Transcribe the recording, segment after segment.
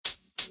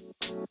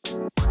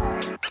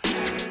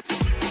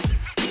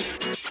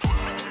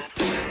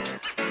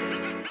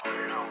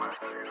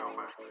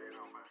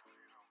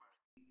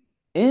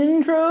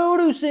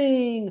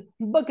Introducing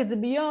Buckets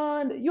and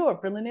Beyond, your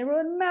friendly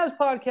neighborhood Mavs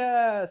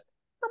podcast.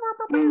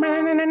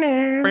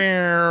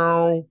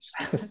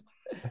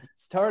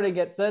 Starting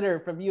at center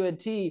from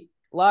UNT,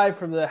 live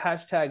from the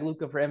hashtag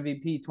Luca for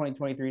MVP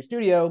 2023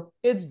 studio,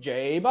 it's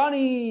Jay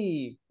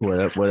Bonnie. What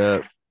up? What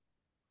up?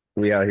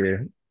 We out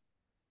here.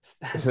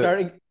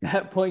 Starting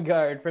at point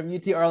guard from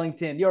UT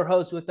Arlington, your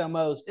host with the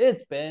most,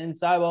 it's Ben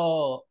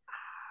Seibel.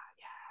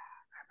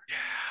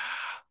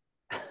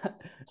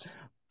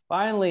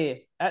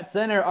 Finally, at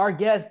center, our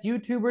guest,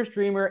 YouTuber,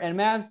 streamer, and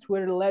Mavs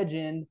Twitter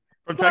legend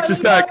from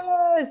Texas Tech.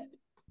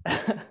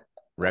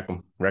 Wreck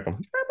 'em.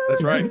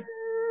 That's right.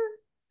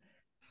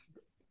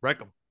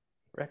 Wreck 'em.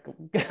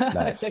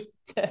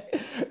 Nice.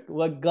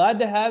 Well, glad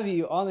to have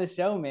you on the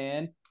show,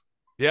 man.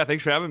 Yeah,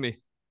 thanks for having me.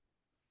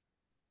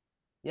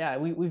 Yeah,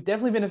 we've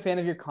definitely been a fan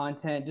of your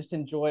content. Just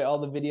enjoy all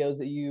the videos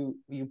that you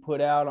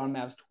put out on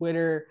Mavs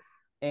Twitter,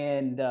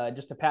 and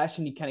just the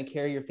passion you kind of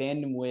carry your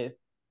fandom with.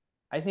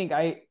 I think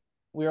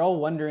we're all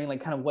wondering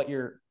like kind of what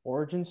your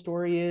origin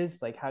story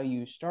is, like how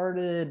you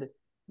started.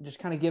 Just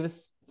kind of give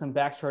us some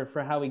backstory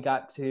for how we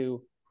got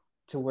to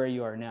where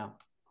you are now.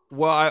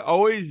 Well, I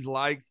always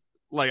liked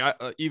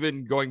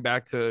even going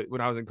back to when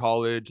I was in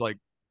college, like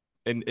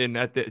and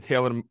at the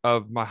tail end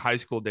of my high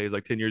school days,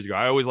 like 10 years ago,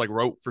 I always like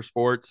wrote for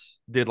sports,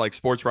 did like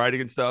sports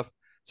writing and stuff.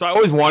 So I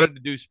always wanted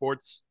to do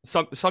sports,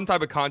 some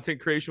type of content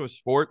creation with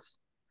sports.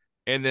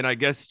 And then I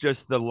guess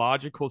just the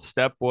logical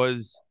step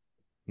was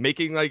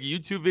making like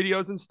YouTube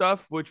videos and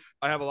stuff, which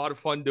I have a lot of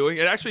fun doing.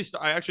 I actually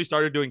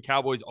started doing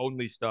Cowboys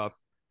only stuff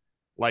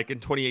like in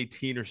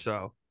 2018 or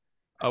so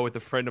with a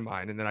friend of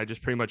mine. And then I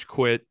just pretty much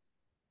quit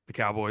the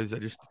Cowboys. I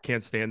just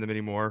can't stand them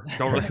anymore.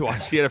 Don't really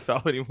watch the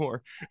NFL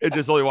anymore. I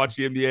just only watch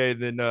the NBA.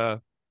 And then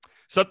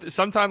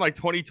sometime like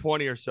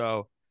 2020 or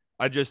so,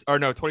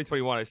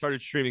 2021, I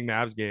started streaming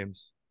Mavs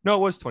games. No, it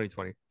was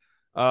 2020.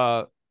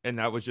 And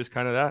that was just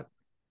kind of that.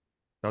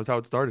 That was how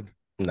it started.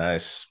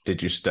 Nice.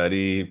 Did you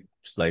study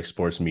like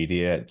sports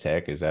media at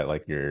Tech? Is that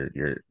like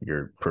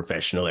your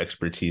professional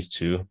expertise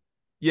too?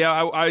 Yeah,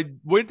 I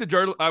went to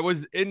journal. I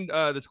was in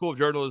the School of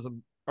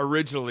Journalism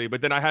originally,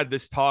 but then I had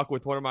this talk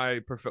with one of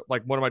my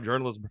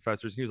journalism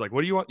professors. He was like,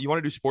 "What do you want? You want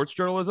to do sports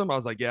journalism?" I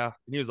was like, "Yeah."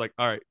 And he was like,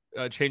 "All right,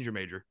 change your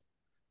major,"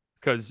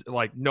 because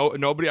like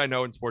nobody I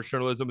know in sports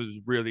journalism is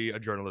really a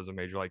journalism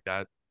major like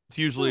that. It's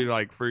usually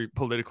like for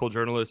political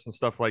journalists and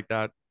stuff like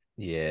that.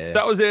 Yeah. So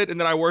that was it. And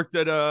then I worked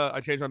at I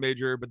changed my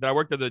major, but then I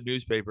worked at the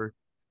newspaper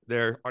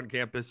there on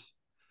campus.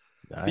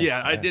 Nice,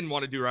 yeah, nice. I didn't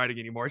want to do writing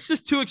anymore. It's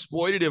just too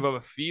exploitative of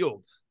a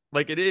field.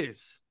 Like it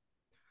is.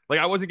 Like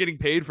I wasn't getting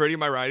paid for any of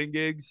my writing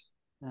gigs.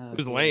 It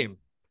was lame.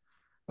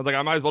 I was like,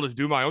 I might as well just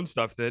do my own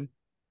stuff then.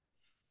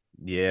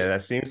 Yeah,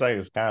 that seems like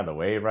it's kind of the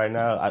wave right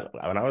now.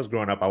 When I was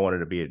growing up, I wanted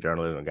to be a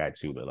journalism guy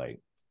too, but like,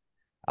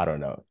 I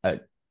don't know.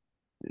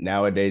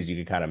 Nowadays, you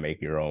can kind of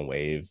make your own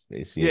wave.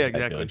 It seems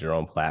like build your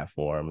own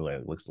platform.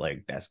 It looks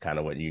like that's kind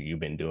of what you've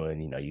been doing.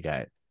 You know, you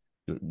got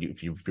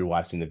if you're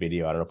watching the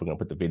video, I don't know if we're gonna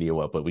put the video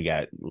up, but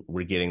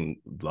we're getting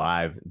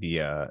live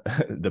the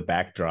the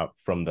backdrop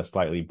from the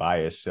Slightly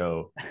Biased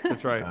show.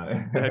 That's right,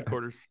 the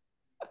headquarters.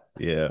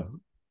 Yeah.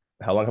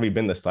 How long have you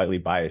been the Slightly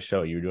Biased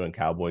show? You were doing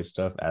Cowboy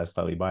stuff as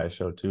Slightly Biased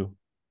show too?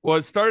 Well,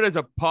 it started as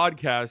a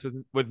podcast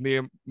with me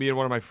and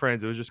one of my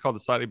friends. It was just called the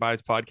Slightly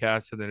Biased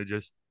Podcast, and then it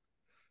just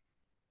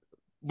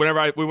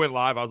whenever we went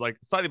live, I was like,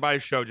 Slightly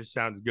Biased show just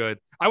sounds good.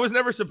 I was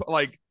never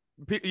like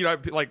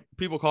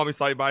people call me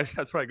Slightly Biased.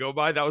 That's what I go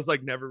by. That was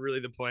like never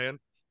really the plan.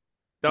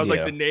 That was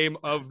like the name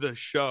of the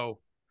show.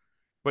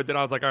 But then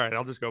I was like, all right,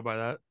 I'll just go by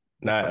that.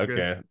 Okay.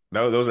 Good.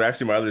 No, those are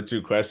actually my other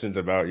two questions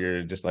about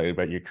your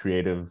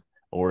creative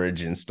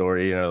origin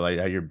story. You know, like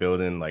how you're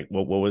building. Like,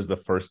 what was the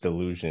first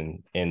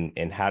delusion,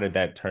 and how did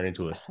that turn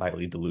into a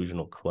slightly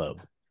delusional club?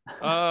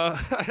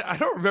 I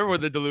don't remember what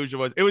the delusion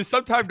was. It was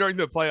sometime during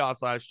the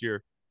playoffs last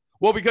year.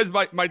 Well, because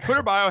my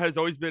Twitter bio has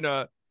always been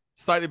a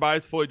Slightly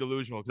Biased, fully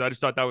delusional, because I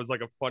just thought that was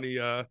like a funny,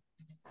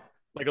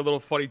 like a little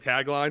funny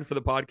tagline for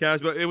the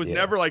podcast, but it was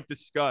never like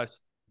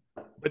discussed.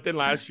 But then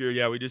last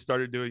year, we just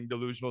started doing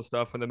delusional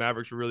stuff when the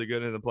Mavericks were really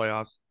good in the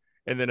playoffs.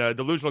 And then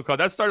delusional club,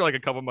 that started like a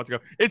couple months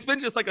ago. It's been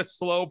just like a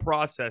slow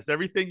process.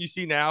 Everything you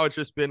see now, it's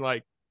just been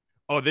like,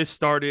 oh, this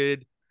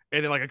started,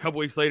 and then like a couple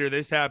weeks later,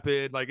 this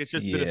happened. Like it's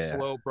just been a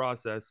slow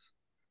process.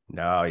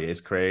 No,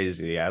 it's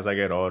crazy. As I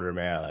get older,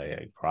 man,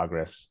 like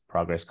progress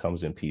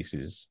comes in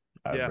pieces.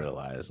 I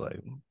realize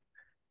like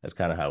that's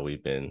kind of how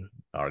we've been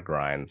our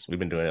grinds. We've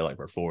been doing it like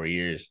for 4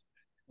 years.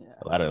 Yeah.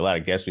 A lot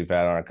of guests we've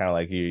had are kind of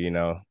like you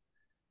know,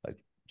 like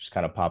just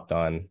kind of popped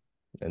on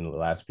in the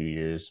last few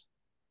years.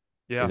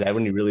 Yeah. Is that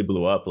when you really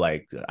blew up?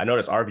 Like I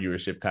noticed our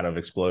viewership kind of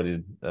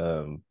exploded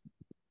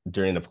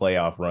during the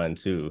playoff run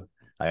too.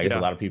 Like, I guess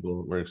a lot of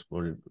people were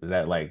exploded. Is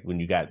that like when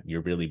you got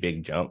your really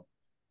big jump?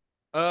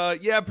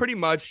 Yeah, pretty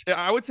much.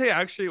 I would say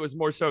actually it was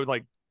more so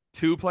like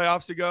 2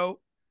 playoffs ago.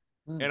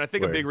 And I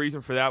think a big reason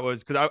for that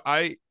was because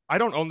I I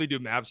don't only do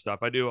Mavs stuff.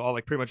 I do all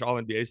like pretty much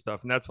all NBA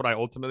stuff, and that's what I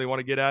ultimately want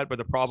to get at. But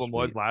the problem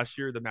was last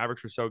year the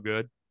Mavericks were so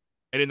good,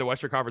 and in the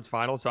Western Conference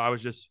Finals, so I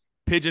was just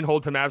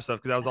pigeonholed to Mavs stuff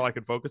because that was all I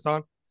could focus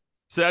on.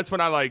 So that's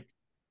when I like,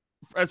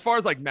 as far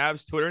as like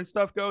Mavs Twitter and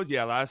stuff goes,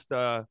 yeah, last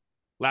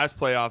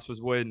playoffs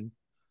was when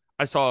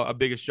I saw a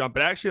biggest jump.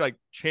 But actually, like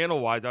channel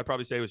wise, I'd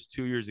probably say it was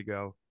 2 years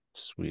ago.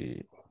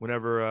 Sweet.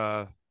 Whenever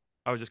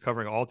I was just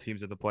covering all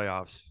teams in the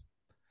playoffs.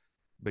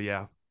 But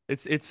yeah,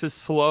 it's a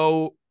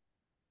slow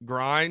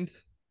grind,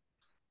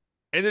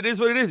 and it is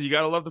what it is. You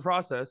got to love the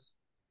process.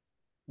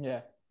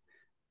 Yeah.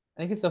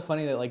 I think it's so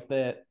funny that like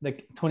the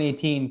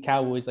 2018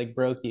 Cowboys like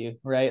broke you,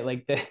 right?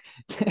 Like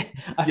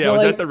yeah, was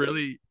like, that the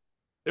really?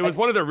 It was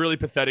one of the really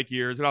pathetic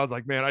years, and I was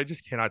like, man, I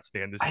just cannot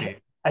stand this team.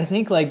 I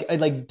think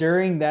like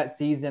during that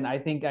season, I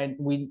think it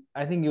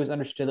was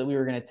understood that we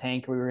were going to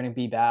tank, we were going to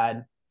be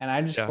bad, and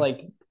I just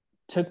like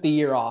took the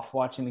year off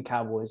watching the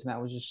Cowboys, and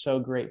that was just so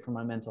great for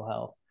my mental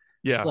health.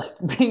 Yeah, just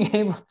like being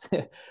able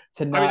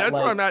to not. I mean, that's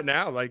where I'm at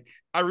now. Like,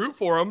 I root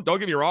for them. Don't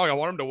get me wrong. I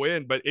want them to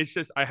win, but it's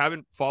just I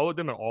haven't followed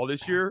them at all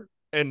this year.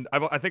 And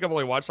I think I've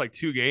only watched like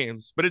 2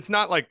 games, but it's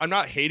not like I'm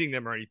not hating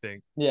them or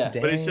anything. Yeah.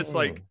 But it's just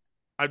like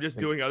I'm just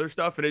doing other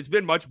stuff, and it's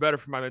been much better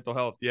for my mental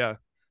health. Yeah.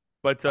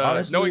 But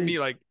honestly, knowing me,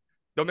 like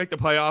they'll make the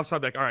playoffs,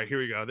 I'm like, all right, here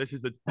we go. This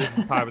is the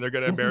time, and they're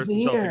gonna embarrass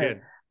themselves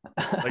again.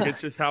 Like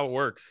it's just how it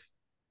works.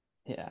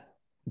 Yeah.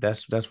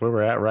 That's where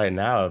we're at right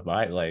now. If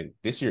I like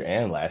this year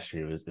and last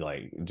year was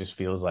like it just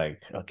feels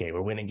like okay,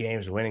 we're winning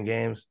games.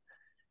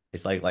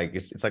 It's like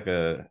it's like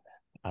a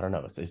I don't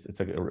know. It's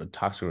like a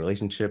toxic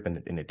relationship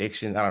and an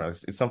addiction. I don't know.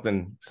 It's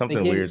something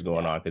weird's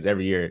going on because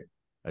every year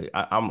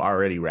I'm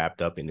already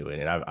wrapped up into it,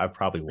 and I've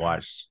probably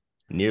watched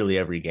nearly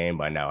every game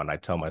by now. And I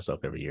tell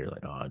myself every year,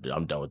 like, oh, dude,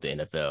 I'm done with the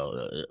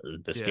NFL,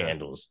 the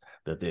scandals,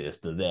 the this,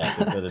 the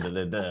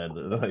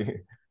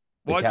that.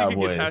 Once you can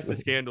get past the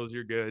scandals,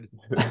 you're good.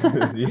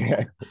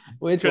 Yeah.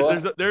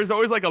 Because there's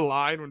always like a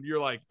line when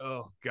you're like,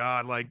 oh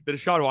God, like the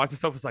Deshaun Watson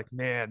stuff is like,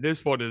 man,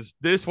 this one's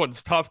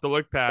tough to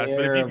look past.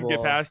 Terrible. But if you can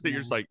get past it,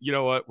 you're just like, you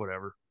know what,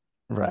 whatever.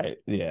 Right.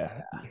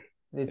 Yeah.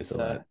 It's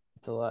a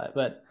lot.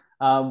 But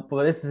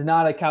this is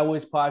not a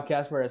Cowboys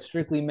podcast. We're a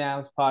strictly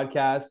Mavs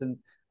podcast. And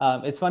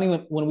it's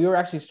funny when we were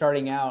actually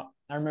starting out,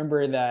 I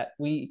remember that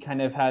we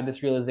kind of had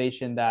this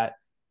realization that,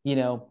 you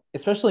know,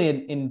 especially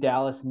in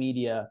Dallas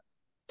media,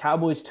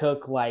 Cowboys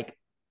took like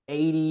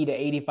 80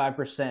 to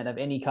 85% of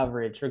any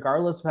coverage,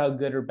 regardless of how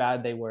good or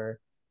bad they were.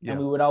 Yeah. And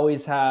we would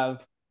always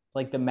have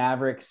like the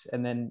Mavericks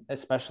and then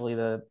especially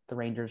the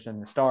Rangers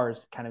and the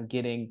Stars kind of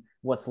getting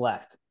what's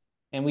left.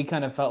 And we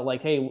kind of felt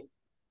like, hey,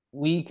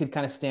 we could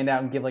kind of stand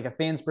out and give like a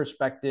fan's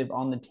perspective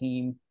on the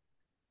team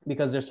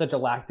because there's such a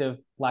lack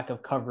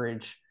of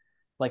coverage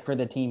like for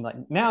the team. Like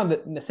now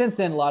that since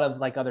then, a lot of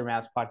like other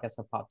Mavs podcasts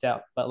have popped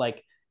out, but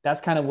like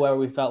that's kind of where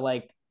we felt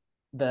like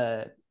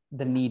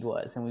the need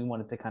was, and we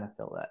wanted to kind of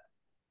fill that.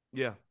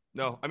 Yeah,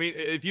 no, I mean,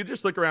 if you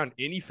just look around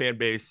any fan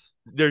base,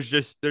 there's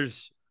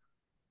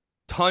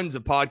tons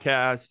of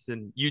podcasts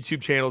and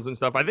YouTube channels and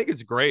stuff. I think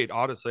it's great.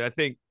 Honestly, I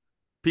think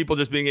people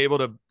just being able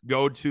to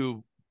go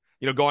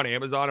on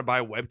Amazon and buy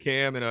a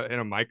webcam and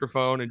a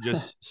microphone and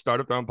just start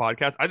up their own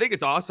podcast. I think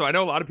it's awesome. I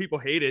know a lot of people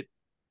hate it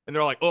and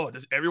they're like, oh,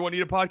 does everyone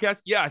need a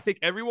podcast? Yeah, I think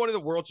everyone in the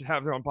world should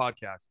have their own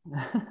podcast.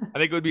 I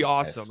think it would be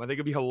awesome. I think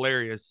it'd be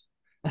hilarious.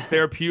 It's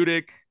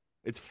therapeutic.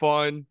 It's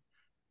fun.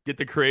 Get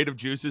the creative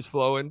juices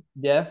flowing.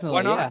 Definitely.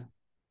 Why not? Yeah.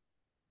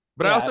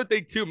 But I also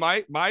think too,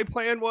 my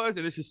plan was,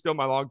 and this is still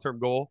my long-term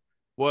goal,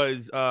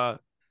 was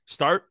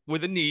start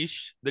with a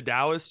niche, the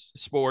Dallas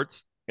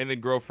sports, and then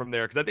grow from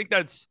there. Because I think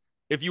that's,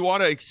 if you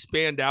want to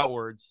expand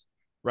outwards,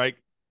 right?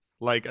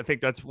 Like, I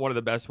think that's one of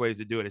the best ways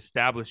to do it.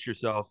 Establish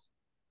yourself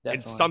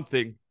in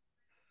something.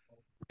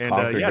 And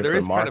there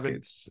is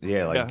markets. Kind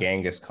of like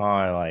Genghis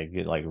Khan,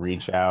 like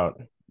reach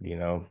out,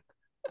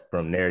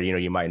 from there,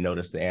 you might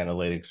notice the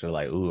analytics are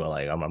like, ooh,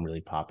 like I'm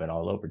really popping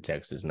all over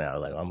Texas now.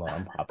 Like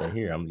I'm popping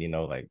here. I'm,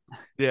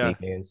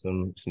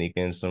 sneak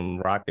in some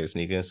Rockets,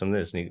 sneak in some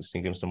this,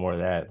 sneak in some more of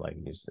that. Like,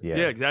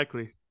 yeah,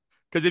 exactly.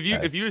 Because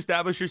if you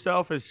establish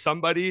yourself as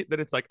somebody that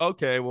it's like,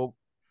 okay, well,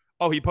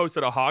 oh, he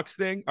posted a Hawks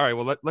thing. All right,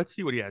 well, let's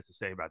see what he has to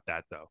say about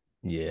that though.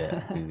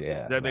 Yeah.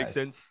 Does that make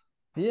sense?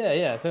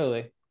 Yeah,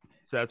 totally.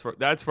 So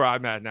that's where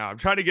I'm at now. I'm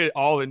trying to get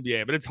all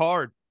NBA, but it's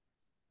hard.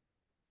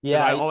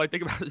 Yeah, all I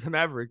think about is the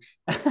Mavericks.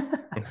 I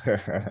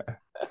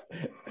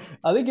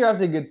think you're off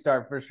to a good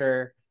start for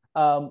sure.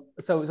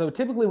 So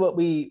typically what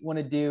we want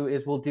to do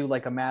is we'll do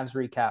like a Mavs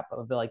recap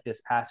of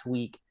this past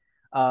week.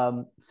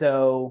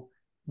 So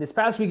this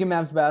past week in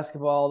Mavs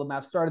basketball, the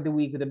Mavs started the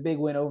week with a big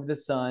win over the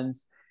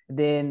Suns,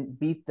 then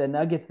beat the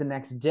Nuggets the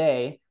next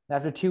day.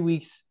 After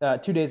 2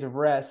 days of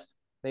rest,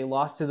 they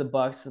lost to the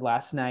Bucks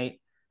last night,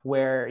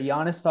 where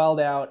Giannis fouled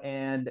out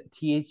and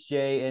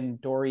THJ and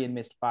Dorian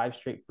missed 5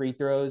 straight free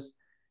throws.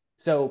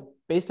 So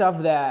based off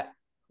of that,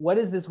 what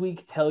does this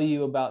week tell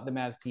you about the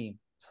Mavs team?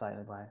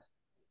 Slightly biased.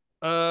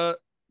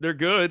 They're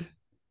good.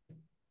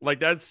 Like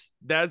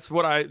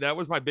that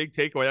was my big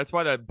takeaway. That's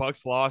why that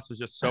Bucks loss was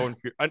just so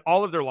infuriating. And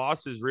all of their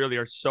losses really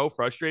are so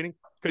frustrating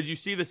because you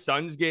see the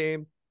Suns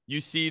game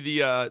you see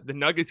the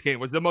Nuggets game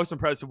was the most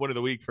impressive one of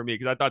the week for me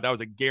because I thought that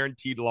was a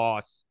guaranteed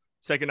loss.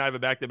 Second night of a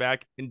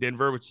back-to-back in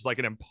Denver, which is like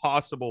an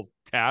impossible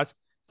task.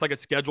 It's like a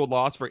scheduled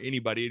loss for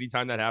anybody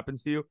anytime that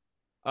happens to you.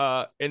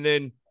 And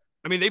then,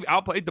 I mean, they've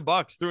outplayed the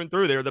Bucks through and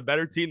through. They were the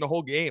better team the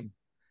whole game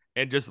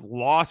and just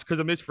lost because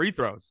of missed free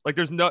throws. Like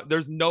there's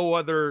no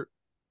other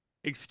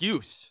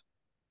excuse.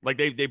 Like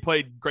they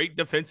played great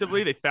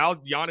defensively. They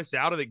fouled Giannis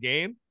out of the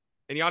game,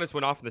 and Giannis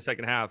went off in the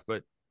second half.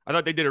 But I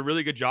thought they did a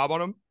really good job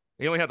on him.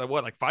 He only had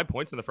like 5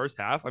 points in the first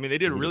half. I mean, they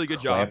did a really good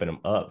job. Clamping him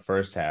up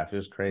first half. It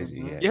was crazy.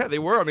 Mm-hmm. Yeah, they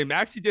were. I mean,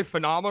 Maxey did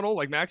phenomenal.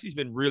 Like Maxey's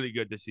been really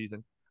good this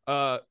season.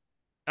 And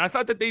I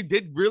thought that they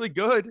did really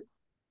good.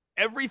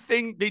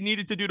 Everything they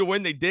needed to do to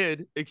win, they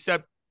did,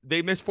 except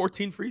they missed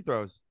 14 free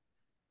throws.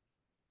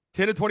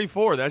 10 to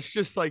 24. That's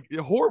just like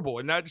horrible.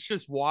 And that's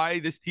just why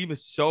this team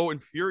is so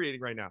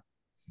infuriating right now.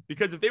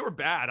 Because if they were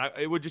bad,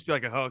 it would just be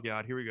like, oh,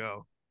 God, here we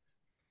go.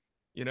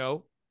 You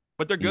know?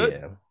 But they're good.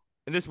 Yeah.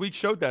 And this week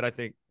showed that, I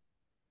think.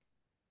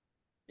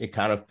 It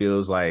kind of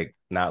feels like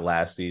not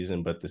last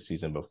season, but the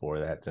season before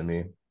that to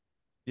me.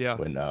 Yeah.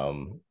 When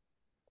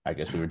I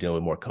guess we were dealing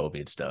with more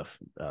COVID stuff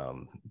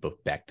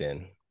but back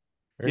then.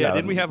 Yeah,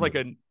 didn't we have like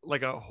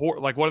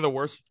one of the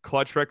worst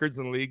clutch records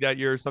in the league that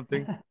year or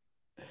something?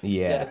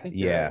 Yeah.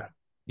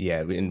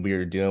 And we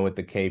were dealing with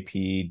the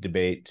KP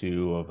debate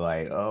too of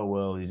like, oh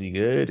well, is he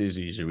good?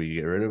 Should we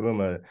get rid of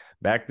him?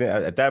 Back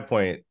then, at that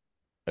point,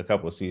 a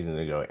couple of seasons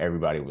ago,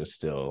 everybody was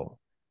still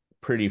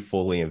pretty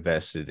fully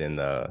invested in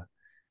the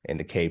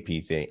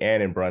KP thing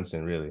and in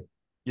Brunson, really.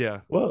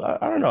 Yeah. Well,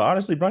 I don't know.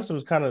 Honestly, Brunson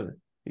was kind of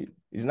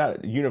he's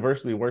not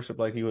universally worshipped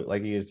like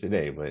he is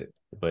today,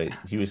 but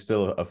he was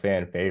still a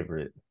fan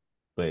favorite.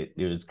 But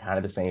it was kind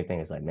of the same thing.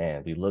 It's like,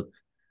 man,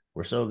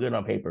 we're so good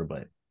on paper,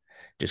 but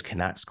just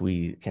cannot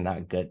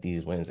gut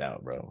these wins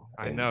out, bro.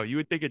 I know. You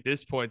would think at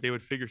this point they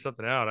would figure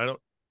something out.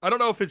 I don't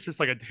know if it's just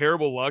like a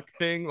terrible luck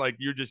thing, like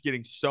you're just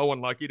getting so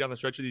unlucky down the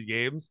stretch of these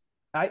games.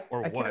 I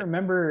can't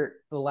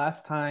remember the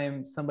last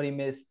time somebody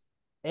missed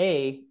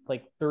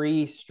like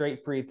 3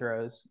 straight free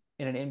throws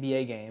in an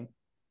NBA game.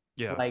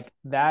 Yeah. Like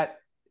that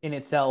in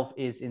itself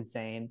is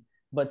insane.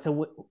 But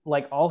to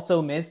like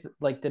also miss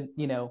like the,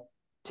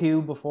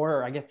 2 before,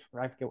 or I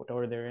forget what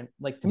order they're in.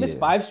 Like to miss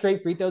 5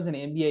 straight free throws in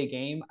an NBA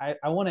game,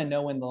 I want to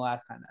know when the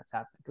last time that's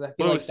happened, because I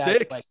feel like that's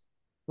 6.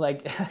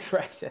 like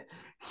right,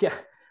 yeah.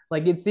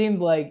 Like it seemed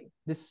like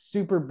this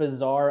super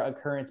bizarre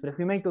occurrence. But if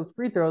we make those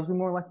free throws, we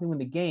more likely win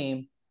the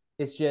game.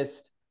 It's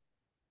just,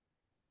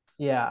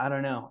 yeah, I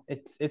don't know.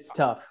 It's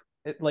tough.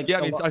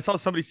 I saw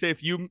somebody say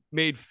if you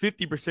made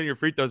 50% of your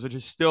free throws, which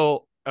is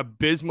still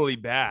abysmally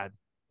bad,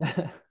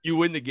 you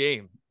win the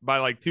game by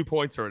like 2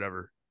 points or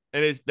whatever.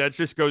 And that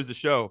just goes to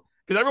show,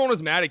 because everyone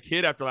was mad at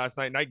Kidd after last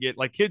night, and I get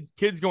like Kidd's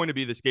going to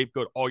be the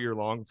scapegoat all year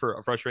long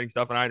for frustrating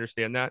stuff, and I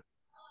understand that.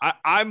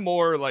 I'm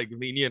more like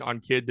lenient on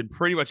Kidd than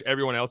pretty much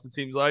everyone else, it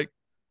seems like.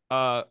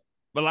 But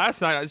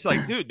last night I was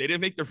like, dude, they didn't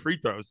make their free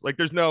throws. Like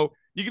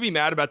you can be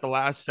mad about the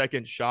last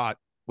second shot,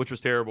 which was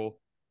terrible,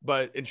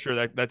 and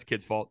sure that's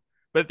Kidd's fault.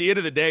 But at the end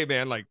of the day,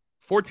 man, like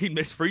 14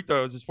 missed free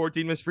throws is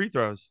 14 missed free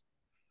throws.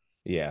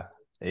 Yeah.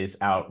 It's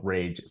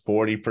outrage.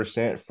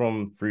 40%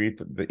 from free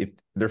if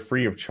they're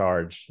free of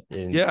charge.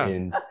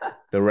 And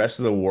the rest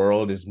of the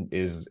world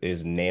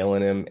is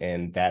nailing him,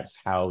 and that's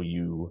how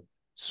you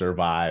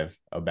survive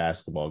a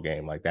basketball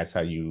game. Like that's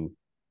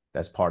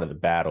part of the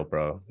battle,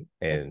 bro.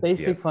 And it's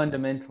basic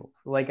fundamentals.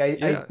 Like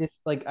I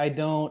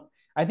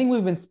think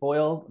we've been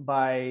spoiled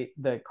by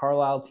the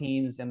Carlisle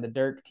teams and the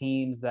Dirk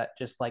teams that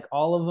just like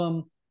all of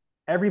them,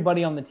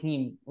 everybody on the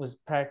team was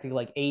practically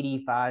like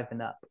 85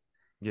 and up.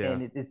 Yeah.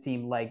 And it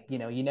seemed like,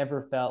 you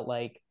never felt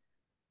like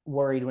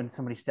worried when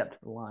somebody stepped to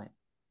the line.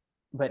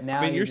 But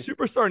now your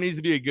superstar needs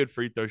to be a good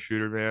free throw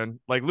shooter,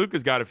 man. Like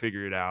Luka's got to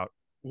figure it out.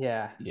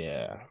 Yeah.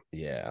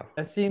 Yeah.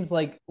 That seems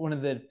like one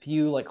of the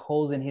few like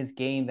holes in his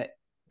game that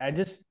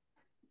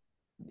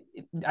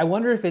I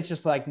wonder if it's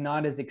just like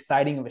not as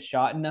exciting of a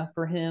shot enough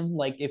for him.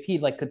 Like if he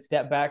like could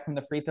step back from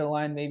the free throw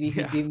line, maybe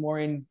he'd be more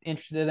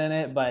interested in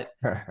it. But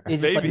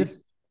it's just like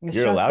this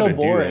you're allowed to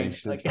boring.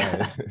 Do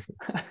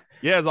that.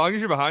 Yeah, as long as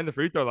you're behind the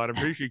free throw line, I'm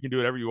pretty sure you can do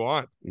whatever you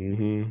want.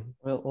 Mm-hmm.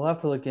 We'll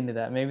have to look into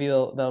that. Maybe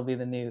that'll be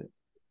the new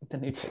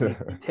technique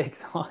he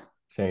takes on.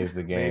 Change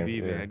the game.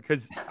 Maybe, man.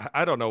 Because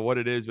I don't know what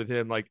it is with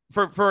him. Like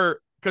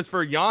for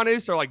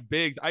Giannis or like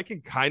bigs, I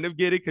can kind of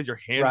get it because your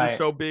hands are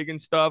so big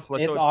and stuff.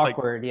 It's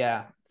awkward,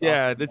 yeah.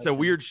 It's a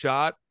weird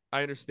shot.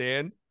 I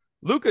understand.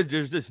 Luka,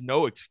 there's just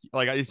no excuse.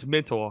 Like it's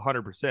mental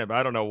 100%, but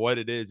I don't know what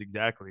it is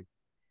exactly.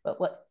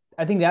 But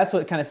I think that's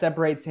what kind of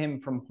separates him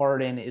from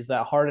Harden, is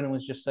that Harden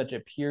was just such a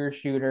pure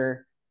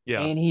shooter.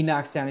 Yeah. And he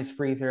knocks down his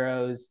free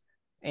throws,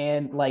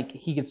 and like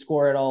he could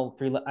score it all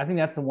 3. I think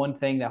that's the one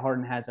thing that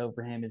Harden has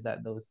over him, is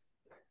that those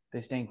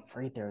dang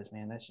free throws,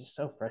 man. That's just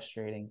so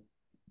frustrating.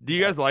 Do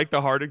you guys like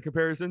the Harden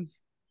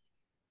comparisons?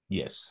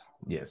 Yes.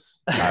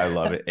 I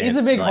love it. He's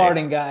a big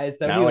Harden guy.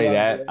 So not only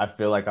that, I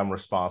feel like I'm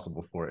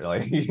responsible for it.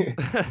 Like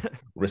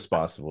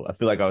responsible. I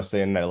feel like I was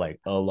saying that like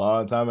a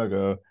long time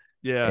ago.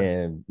 Yeah.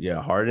 And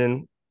yeah,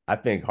 Harden, I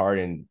think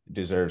Harden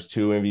deserves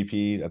 2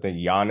 MVPs. I think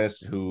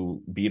Giannis,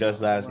 who beat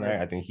us last night,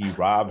 I think he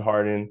robbed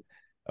Harden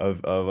of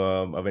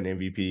an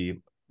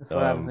MVP. That's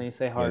what happens when you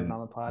say Harden when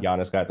on the pod.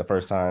 Giannis got the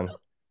first time.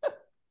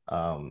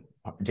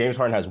 James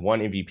Harden has 1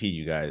 MVP.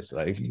 You guys,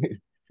 like,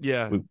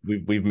 yeah,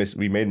 we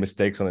made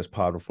mistakes on this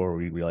pod before.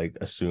 We like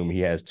assume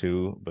he has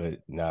 2, but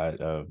not.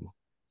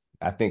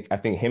 I think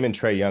him and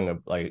Trae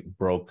Young like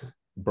broke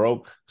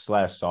 /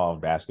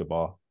 solved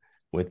basketball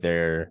with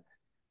their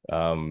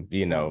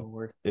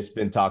it's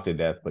been talked to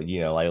death, but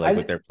like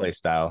with their play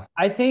style.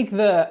 I think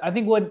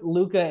what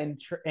Luka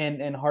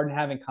and Harden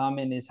have in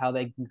common is how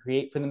they can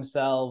create for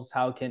themselves,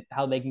 how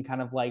they can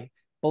kind of like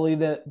bully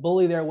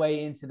their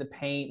way into the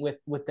paint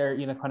with their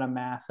kind of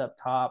mass up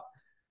top.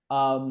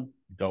 Don't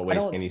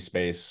waste any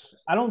space.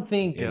 I don't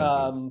think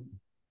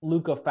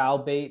Luka foul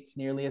baits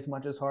nearly as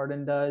much as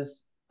Harden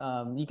does.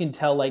 You can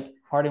tell like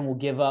Harden will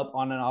give up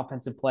on an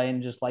offensive play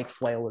and just like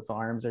flail his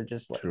arms or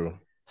just like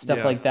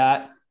stuff like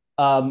that.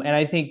 And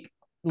I think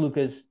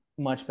Luka's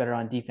much better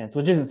on defense,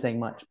 which isn't saying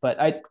much, but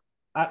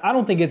I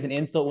don't think it's an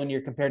insult when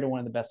you're compared to one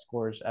of the best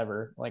scorers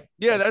ever.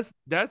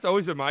 That's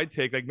always been my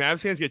take. Like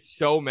Mavs fans get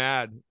so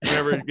mad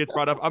whenever it gets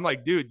brought up. I'm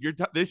like, dude,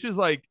 this is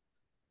like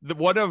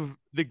one of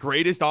the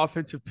greatest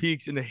offensive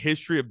peaks in the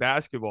history of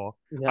basketball.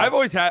 Yeah. I've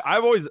always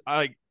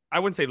like, I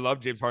wouldn't say love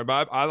James Harden,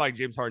 but I like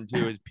James Harden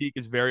too. His peak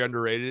is very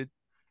underrated.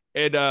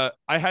 And I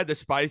had the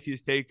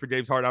spiciest take for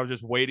James Harden. I was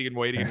just waiting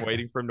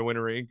for him to win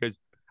a ring because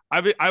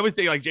I would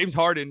think like James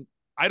Harden.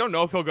 I don't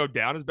know if he'll go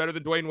down as better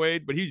than Dwayne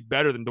Wade, but he's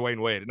better than Dwayne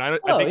Wade. And I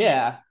think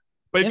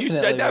but if you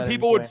said that,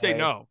 people would say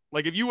no.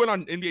 Like if you went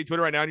on NBA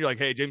Twitter right now and you're like,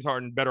 "Hey, James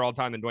Harden better all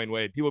time than Dwayne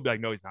Wade," people would be like,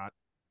 "No, he's not."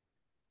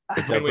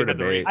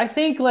 I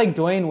think like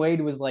Dwayne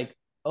Wade was like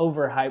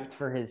overhyped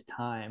for his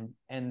time,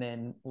 and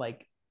then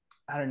like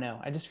I don't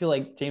know. I just feel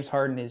like James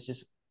Harden is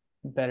just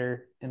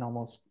better in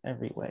almost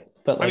every way.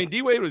 But like, I mean,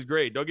 D Wade was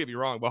great. Don't get me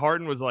wrong, but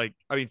Harden was like,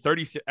 I mean,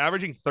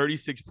 averaging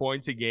 36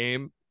 points a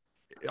game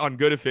on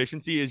good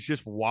efficiency is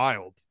just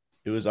wild.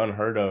 It was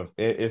unheard of.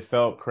 It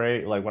felt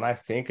crazy. Like when I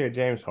think of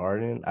James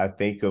Harden, I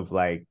think of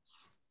like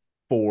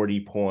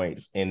 40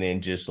 points and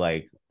then just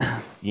like,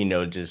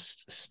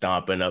 just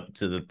stomping up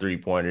to the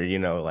 3-pointer,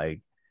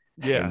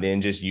 and then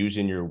just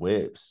using your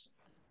whips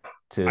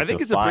I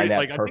think it's find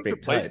that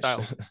perfect play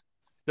style.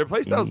 Their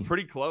play style is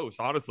pretty close,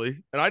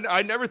 honestly. And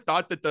I never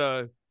thought that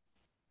the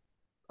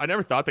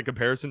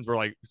comparisons were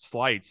like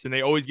slights, and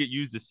they always get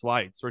used as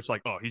slights, where it's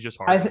like, oh, he's just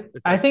Harden.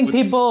 I think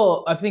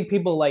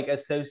people like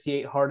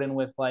associate Harden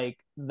with like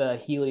the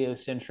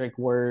heliocentric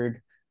word,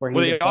 where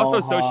they also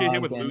associate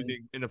him with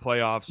losing in the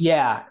playoffs.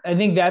 Yeah, I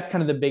think that's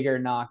kind of the bigger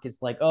knock. Is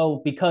like,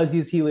 oh, because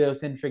he's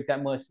heliocentric,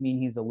 that must mean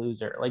he's a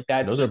loser. Like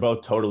that. Those are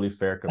both totally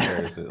fair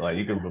comparisons. Like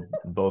you can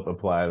both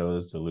apply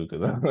those to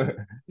Luka.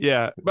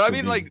 Yeah, but I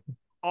mean, like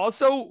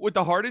also with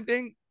the Harden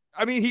thing,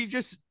 I mean, he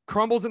just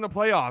crumbles in the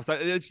playoffs.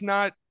 It's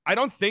not. I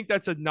don't think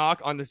that's a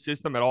knock on the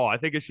system at all. I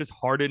think it's just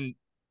Harden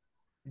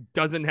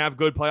doesn't have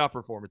good playoff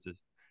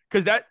performances.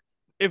 Because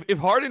if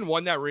Harden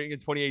won that ring in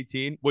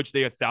 2018, which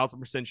they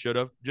 1,000% should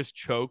have, just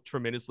choked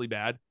tremendously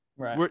bad.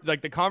 Right.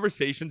 Like the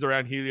conversations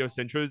around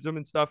heliocentrism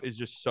and stuff is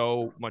just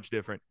so much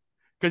different.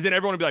 Because then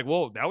everyone would be like,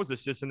 "Whoa, that was the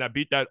system that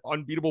beat that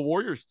unbeatable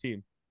Warriors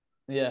team."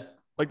 Yeah.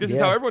 Like this is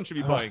how everyone should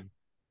be playing.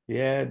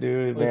 Yeah,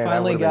 dude. We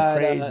finally got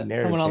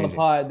someone on the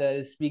pod that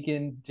is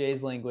speaking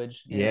Jay's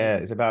language. Yeah,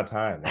 it's about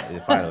time.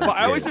 But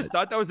I always just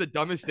thought that was the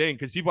dumbest thing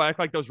because people act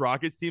like those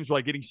Rockets teams were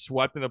like getting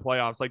swept in the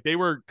playoffs. Like they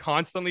were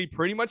constantly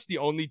pretty much the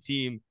only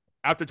team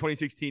after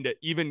 2016 to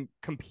even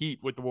compete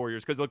with the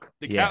Warriors because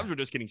the Cavs were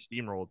just getting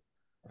steamrolled.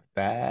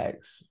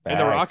 Facts. And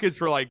the Rockets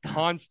were like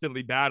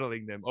constantly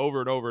battling them over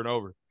and over and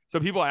over.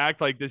 So people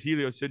act like this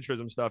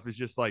heliocentrism stuff is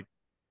just like,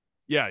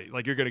 yeah,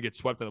 like you're going to get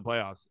swept in the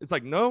playoffs. It's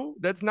like, no,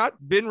 that's not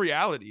been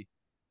reality.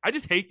 I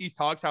just hate these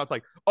talks how it's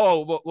like,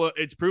 oh, well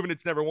it's proven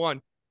it's never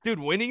won. Dude,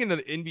 winning in the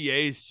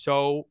NBA is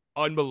so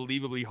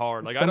unbelievably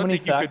hard. Like, I don't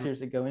think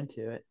factors that go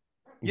into it.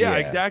 Yeah,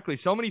 exactly.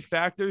 So many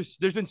factors.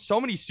 There's been so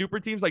many super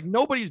teams. Like,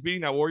 nobody's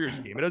beating that Warriors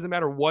team. It doesn't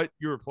matter what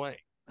you were playing.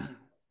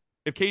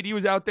 If KD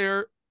was out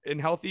there and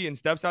healthy and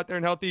Steph's out there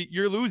and healthy,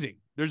 you're losing.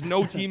 There's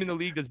no team in the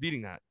league that's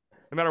beating that,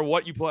 no matter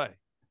what you play.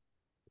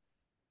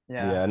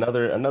 Yeah,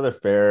 another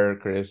fair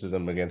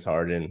criticism against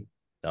Harden,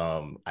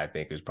 I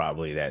think, is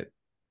probably that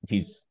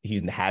he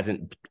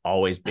hasn't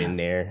always been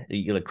there.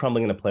 You're like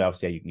crumbling in the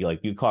playoffs. Yeah,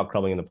 you call it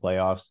crumbling in the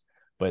playoffs,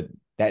 but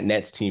that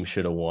Nets team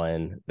should have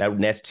won. That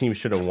Nets team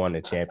should have won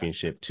the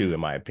championship too, in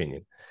my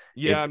opinion.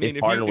 Yeah,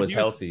 if Harden was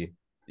healthy,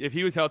 if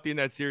he was healthy in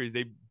that series,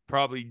 they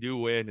probably do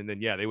win, and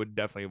then they would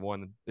definitely have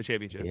won the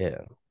championship.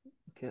 Yeah,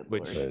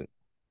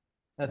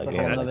 that's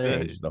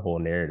the whole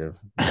narrative.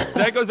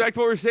 That goes back to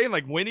what we were saying.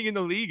 Like winning in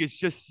the league is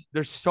just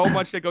there's so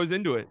much that goes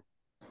into it.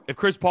 If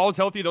Chris Paul is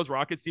healthy, those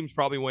Rockets teams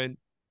probably win.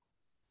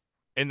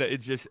 And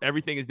it's just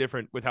everything is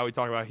different with how we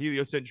talk about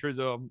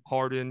heliocentrism,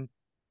 Harden,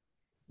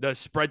 the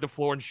spread the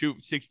floor and shoot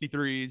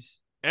 63s.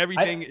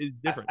 Everything is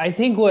different. I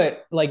think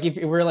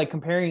if we're like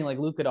comparing like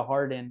Luka to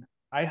Harden,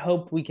 I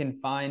hope we can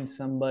find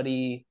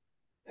somebody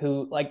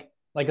who like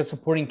a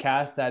supporting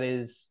cast that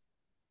is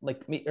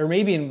like or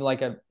maybe in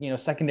like a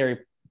secondary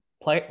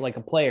play, like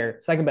a player,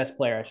 second best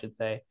player, I should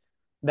say,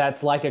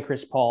 that's like a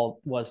Chris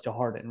Paul was to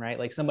Harden, right?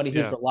 Like somebody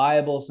who's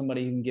reliable,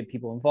 somebody who can get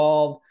people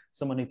involved,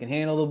 someone who can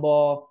handle the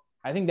ball.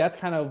 I think that's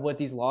kind of what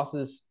these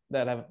losses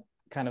that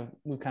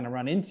we've kind of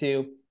run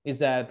into is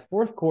that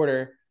fourth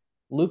quarter,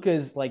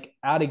 Luka's like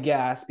out of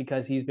gas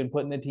because he's been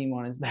putting the team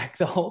on his back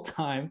the whole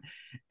time,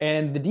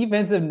 and the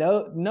defensive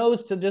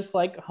knows to just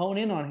like hone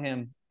in on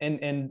him,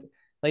 and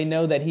they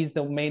know that he's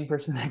the main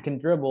person that can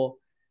dribble.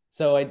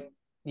 So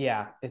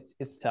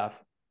it's tough.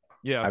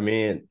 Yeah. I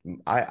mean,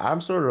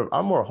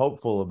 I'm more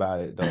hopeful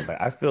about it though.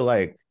 Like, I feel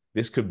like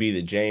this could be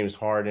the James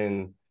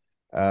Harden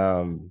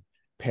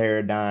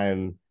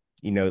paradigm,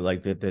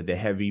 like the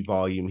heavy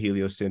volume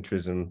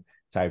heliocentrism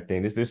type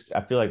thing. This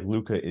I feel like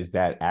Luka is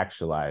that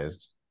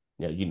actualized.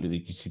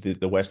 You see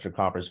the Western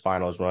Conference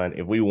Finals run.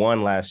 If we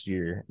won last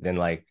year, then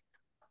like,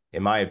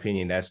 in my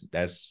opinion,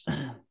 that's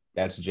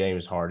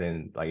James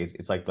Harden. Like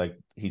it's like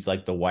he's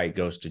like the white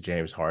ghost to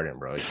James Harden,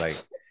 bro. It's like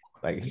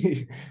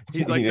he's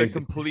like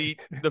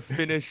the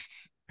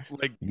finished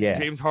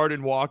James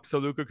Harden walk so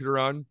Luka could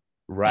run.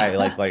 Right,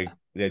 like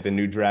the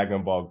new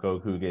Dragon Ball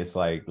Goku gets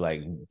like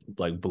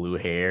blue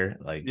hair,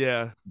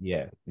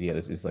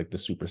 it's like the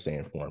Super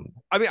Saiyan form.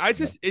 I mean,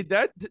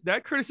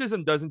 that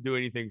criticism doesn't do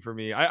anything for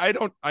me. I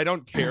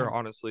don't care,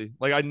 honestly.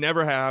 Like, I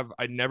never have,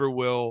 I never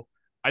will.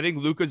 I think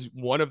Luka's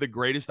one of the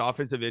greatest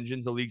offensive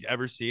engines the league's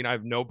ever seen. I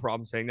have no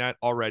problem saying that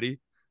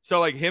already. So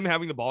like him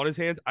having the ball in his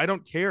hands, I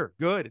don't care.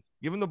 Good,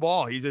 give him the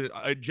ball. He's a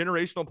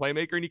generational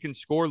playmaker, and he can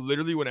score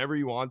literally whenever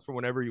he wants from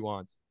whenever he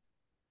wants.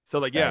 So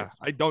like,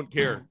 I don't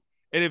care.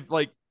 And if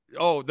like,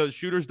 oh, the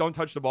shooters don't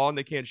touch the ball and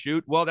they can't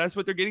shoot, well, that's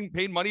what they're getting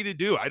paid money to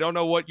do. I don't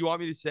know what you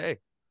want me to say.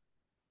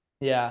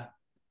 Yeah.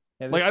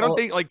 Like, I don't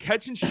think like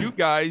catch and shoot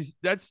guys,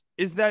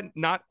 is that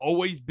not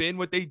always been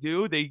what they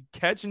do? They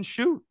catch and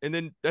shoot, and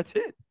then that's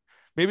it.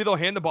 Maybe they'll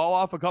hand the ball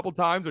off a couple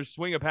times or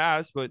swing a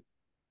pass, but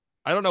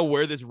I don't know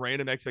where this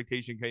random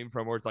expectation came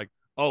from where it's like,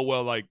 oh,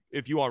 well, like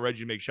if you want Reggie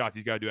to make shots,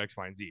 he's got to do X,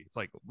 Y, and Z. It's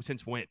like,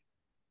 since when?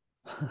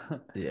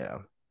 Yeah.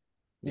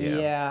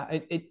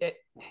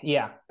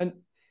 And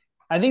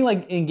I think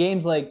like in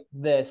games like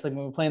this, like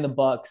when we're playing the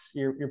Bucks,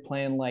 you're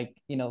playing like,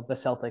 the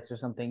Celtics or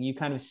something, you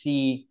kind of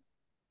see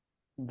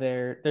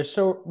there's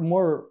so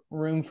more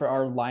room for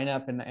our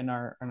lineup and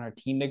our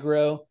team to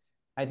grow.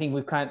 I think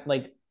we've kind of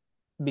like,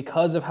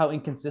 because of how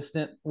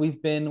inconsistent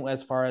we've been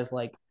as far as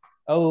like,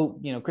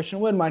 Christian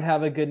Wood might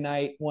have a good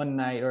night one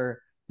night,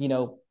 or,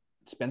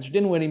 Spencer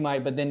Dinwiddie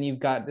might, but then you've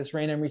got this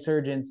random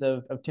resurgence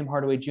of Tim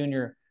Hardaway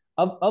Jr.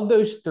 Of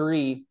those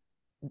three,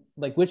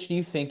 like, which do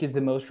you think is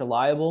the most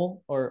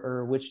reliable,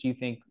 or which do you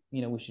think,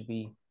 we should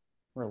be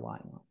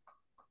relying on?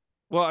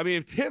 Well, I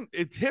mean,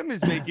 if Tim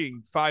is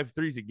making 5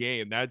 threes a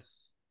game,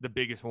 that's the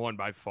biggest one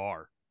by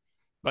far.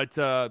 But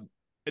the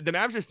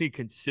Mavs just need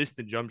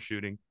consistent jump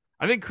shooting.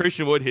 I think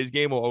Christian Wood, his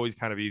game will always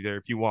kind of be there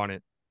if you want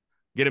it.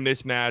 Get a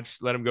mismatch,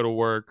 let him go to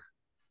work,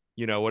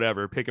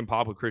 whatever. Pick and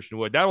pop with Christian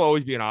Wood. That will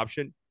always be an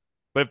option.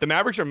 But if the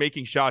Mavericks are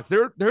making shots,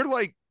 they're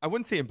like, I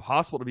wouldn't say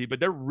impossible to beat, but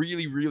they're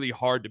really, really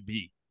hard to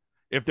beat.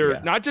 If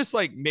they're not just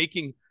like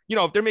making,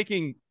 if they're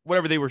making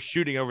whatever they were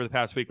shooting over the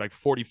past week, like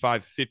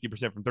 45,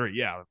 50% from three.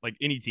 Yeah, like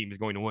any team is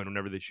going to win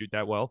whenever they shoot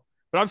that well.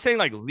 But I'm saying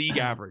like league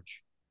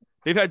average.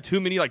 They've had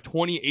too many like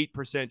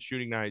 28%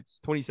 shooting nights,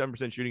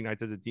 27% shooting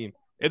nights as a team.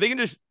 If they can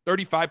just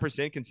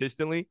 35%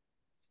 consistently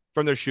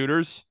from their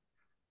shooters,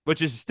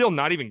 which is still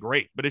not even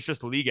great, but it's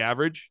just league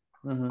average.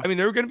 Mm-hmm. I mean,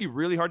 they're going to be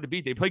really hard to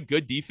beat. They play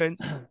good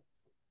defense.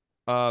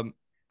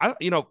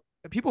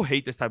 People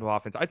hate this type of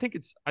offense. I think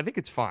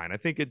it's fine. I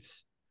think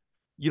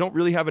you don't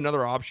really have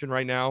another option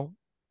right now.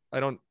 I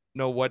don't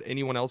know what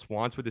anyone else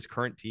wants with this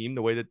current team,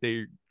 the way that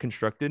they're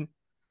constructed,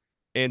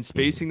 and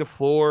spacing the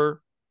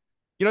floor.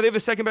 They have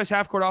the second best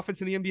half court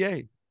offense in the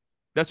NBA.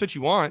 That's what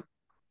you want.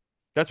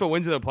 That's what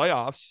wins in the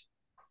playoffs.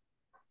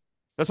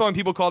 That's why when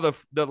people call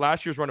the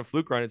last year's run a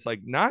fluke run, it's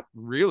like, not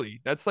really.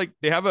 That's like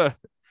they have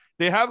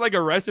like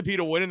a recipe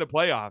to win in the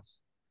playoffs.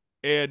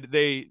 And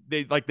they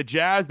like the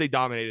Jazz, they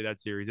dominated that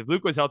series. If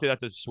Luke was healthy,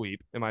 that's a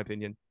sweep, in my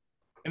opinion.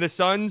 And the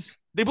Suns,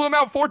 they blew him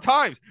out 4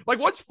 times. Like,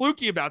 what's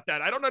fluky about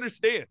that? I don't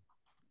understand.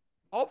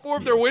 All 4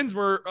 of their wins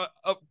were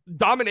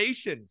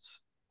dominations.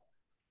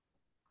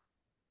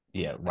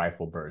 Yeah,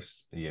 rifle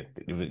bursts. Yeah,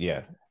 it was.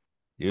 Yeah,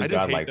 it was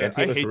godlike. That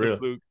team was real.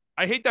 Fluke.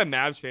 I hate that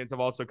Mavs fans have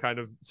also kind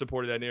of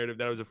supported that narrative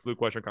that it was a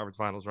fluke Western Conference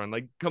Finals run.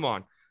 Like, come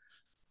on,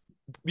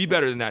 be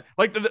better than that.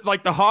 Like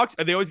the Hawks,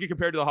 they always get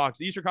compared to the Hawks.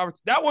 The Eastern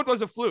Conference, that one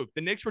was a fluke.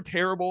 The Knicks were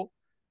terrible.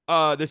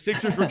 The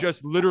Sixers were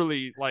just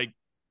literally like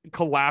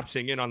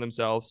collapsing in on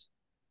themselves.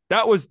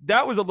 That was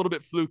a little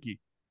bit fluky.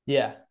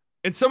 Yeah.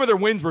 And some of their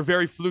wins were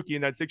very fluky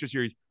in that Sixers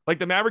series. Like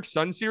the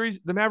Mavericks-Suns series,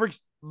 the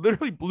Mavericks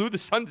literally blew the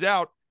Suns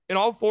out in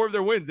all 4 of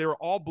their wins. They were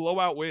all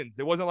blowout wins.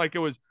 It wasn't like it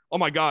was, oh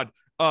my God,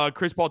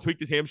 Chris Paul tweaked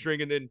his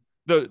hamstring and then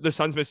the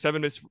Suns missed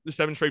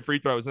 7 straight free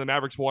throws and the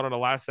Mavericks won on a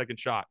last-second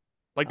shot.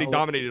 Like they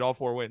dominated all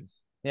 4 wins.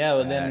 Yeah,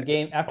 well, then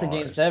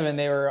game 7,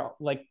 they were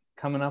like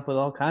coming up with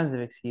all kinds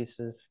of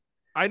excuses.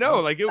 I know,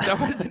 like that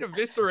was an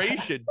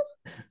evisceration.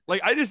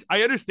 Like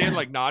I understand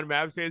like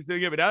non-Mavs fans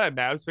doing it, but now that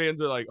Mavs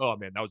fans are like, oh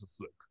man, that was a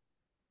fluke.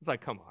 It's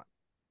like, come on.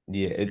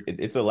 Yeah,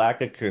 it's a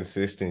lack of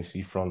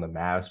consistency from the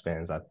Mavs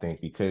fans, I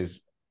think,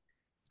 because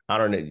I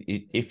don't know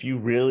if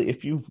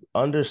you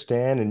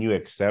understand and you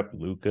accept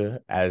Luka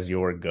as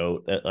your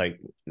GOAT, like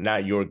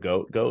not your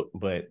GOAT,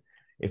 but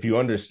if you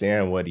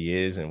understand what he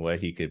is and what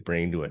he could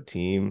bring to a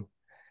team,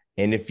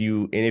 and if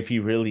he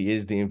really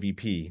is the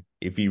MVP,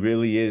 if he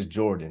really is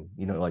Jordan,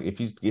 like if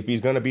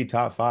he's gonna be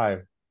top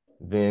five,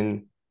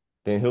 then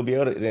he'll be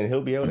able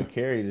to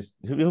carry this.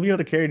 He'll be able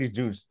to carry these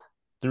dudes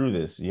through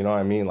this. You know what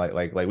I mean?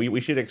 Like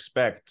we should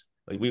expect.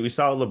 Like we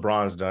saw what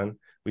LeBron's done.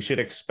 We should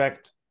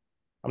expect.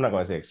 I'm not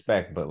going to say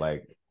expect, but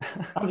like,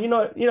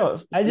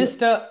 I just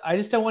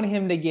don't want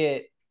him to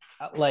get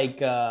like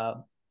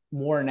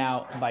worn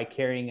out by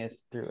carrying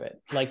us through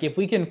it. Like if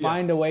we can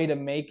find a way to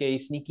make a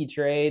sneaky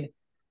trade,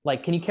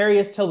 like can you carry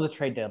us till the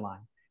trade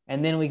deadline,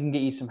 and then we can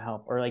get you some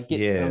help or like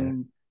get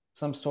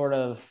some sort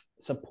of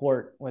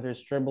support, whether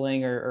it's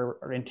dribbling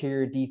or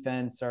interior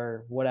defense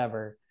or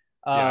whatever.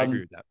 I agree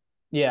with that.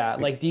 Yeah,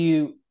 like do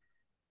you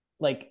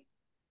like?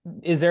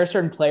 Is there a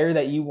certain player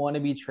that you want to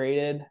be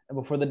traded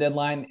before the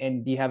deadline,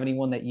 and do you have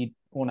anyone that you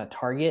want to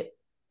target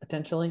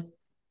potentially?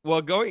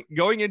 Well, going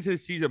into the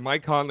season,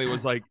 Mike Conley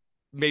was like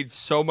made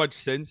so much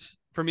sense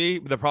for me.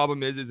 The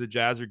problem is the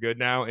Jazz are good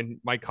now, and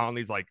Mike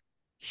Conley's like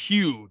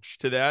huge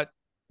to that,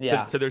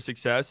 to their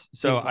success.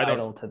 So he's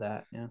vital to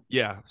that.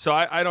 Yeah. So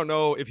I don't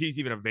know if he's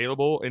even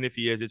available, and if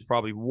he is, it's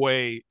probably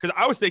way because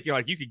I was thinking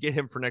like you could get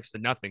him for next to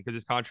nothing because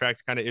his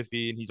contract's kind of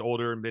iffy and he's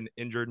older and been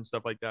injured and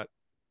stuff like that.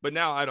 But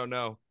now I don't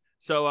know.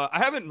 So I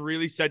haven't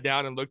really sat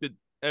down and looked at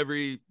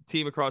every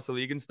team across the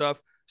league and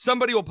stuff.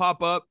 Somebody will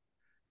pop up.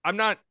 I'm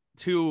not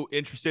too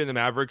interested in the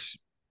Mavericks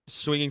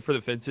swinging for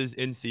the fences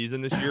in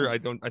season this year. I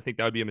think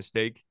that would be a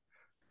mistake.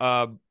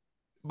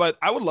 But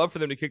I would love for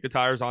them to kick the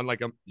tires on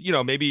like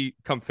maybe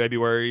come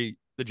February,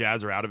 the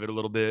Jazz are out of it a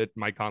little bit.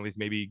 Mike Conley's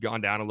maybe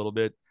gone down a little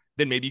bit.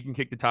 Then maybe you can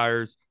kick the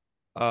tires.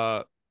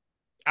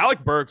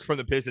 Alec Burks from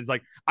the Pistons.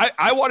 Like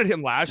I wanted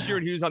him last year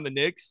and he was on the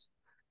Knicks.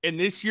 And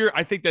this year,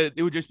 I think that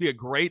it would just be a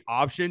great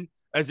option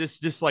as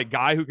just like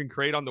guy who can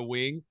create on the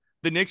wing.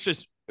 The Knicks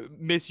just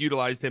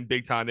misutilized him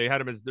big time. They had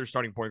him as their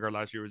starting point guard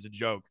last year. It was a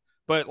joke.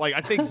 But like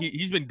I think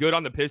he's been good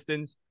on the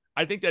Pistons.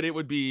 I think that it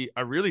would be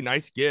a really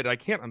nice get. I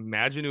can't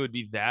imagine it would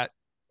be that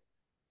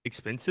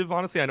expensive,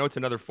 honestly. I know it's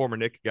another former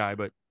Knick guy,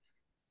 but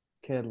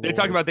they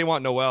talk about they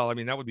want Noel. I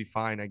mean, that would be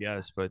fine, I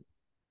guess. But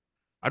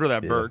I'd rather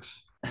have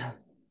Burks. I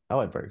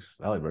like Burks.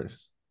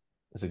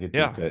 It's a good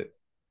team fit.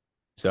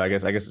 So I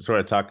guess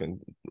sort of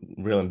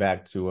reeling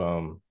back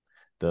to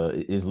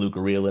is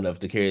Luka real enough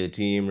to carry the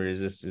team, or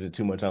is it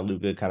too much on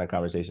Luka kind of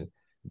conversation?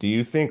 Do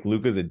you think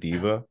Luka's a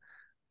diva?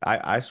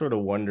 I sort of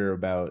wonder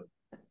about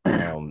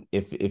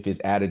if his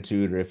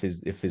attitude or if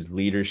his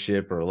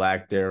leadership or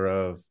lack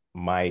thereof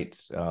might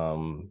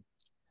lead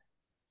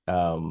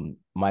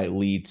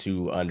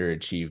to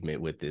underachievement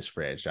with this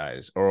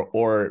franchise,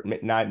 or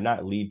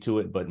not lead to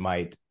it, but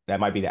that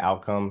might be the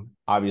outcome.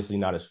 Obviously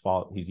not his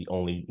fault.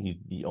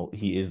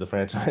 He is the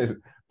franchise,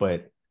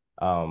 but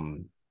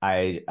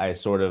I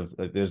sort of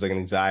there's like an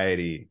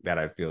anxiety that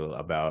I feel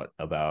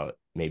about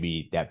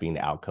maybe that being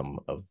the outcome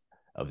of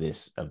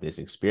this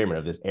experiment,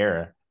 of this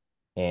era,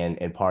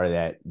 and part of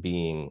that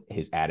being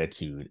his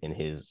attitude and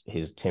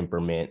his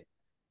temperament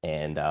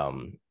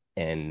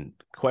and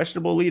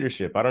questionable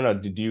leadership. I don't know.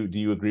 Do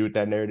you agree with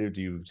that narrative?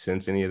 Do you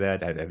sense any of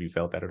that? Have you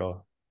felt that at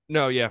all?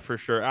 No, yeah, for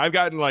sure. I've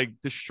gotten like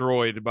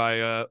destroyed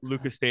by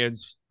Lucas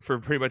Stans for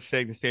pretty much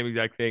saying the same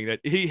exact thing, that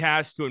he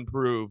has to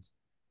improve.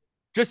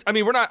 I'm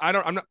not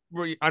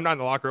in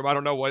the locker room. I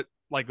don't know what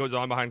like goes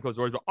on behind closed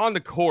doors, but on the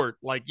court,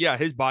 like, yeah,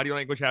 his body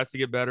language has to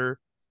get better.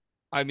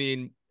 I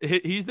mean,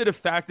 he's the de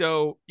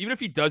facto, even if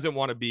he doesn't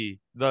want to be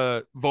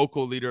the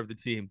vocal leader of the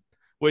team,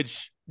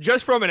 which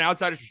just from an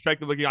outsider's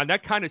perspective looking on,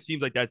 that kind of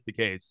seems like that's the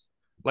case.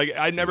 Like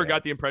I never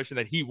got the impression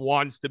that he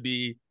wants to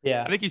be.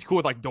 Yeah, I think he's cool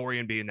with like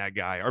Dorian being that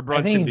guy or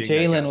Brunson. I think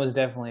Jalen was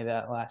definitely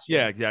that last year.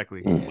 Yeah,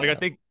 exactly. Like I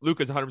think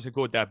Luka's 100%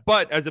 cool with that.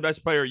 But as the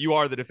best player, you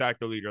are the de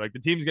facto leader. Like the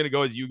team's gonna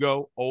go as you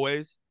go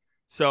always.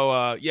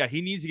 So yeah,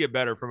 he needs to get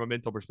better from a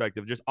mental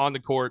perspective, just on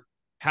the court,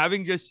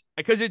 having just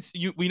because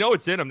we know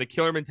it's in him, the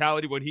killer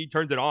mentality when he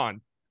turns it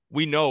on.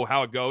 We know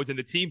how it goes, and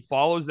the team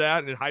follows that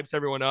and it hypes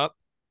everyone up.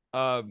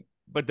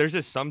 But there's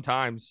just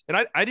sometimes, and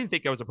I didn't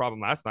think that was a problem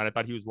last night. I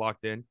thought he was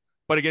locked in.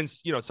 But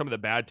against, some of the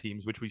bad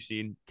teams, which we've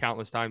seen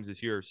countless times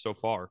this year so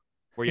far,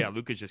 where, yeah,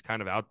 Luka's just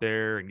kind of out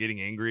there and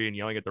getting angry and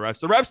yelling at the refs.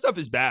 The ref stuff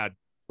is bad.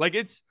 Like,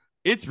 it's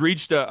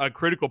reached a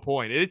critical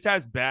point. It's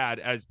as bad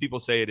as people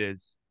say it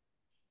is.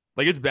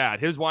 Like, it's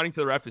bad. His whining to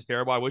the ref is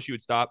terrible. I wish he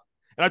would stop.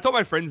 And I told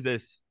my friends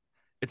this.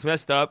 It's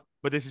messed up,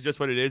 but this is just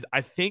what it is.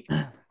 I think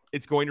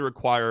it's going to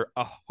require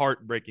a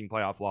heartbreaking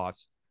playoff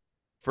loss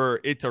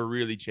for it to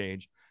really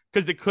change.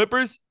 Because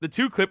the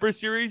two Clippers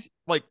series,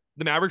 like,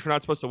 the Mavericks were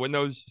not supposed to win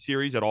those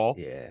series at all.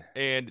 Yeah.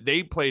 And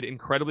they played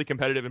incredibly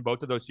competitive in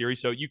both of those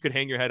series. So you could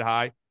hang your head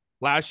high.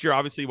 Last year,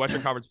 obviously,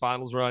 Western Conference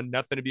Finals run,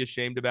 nothing to be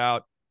ashamed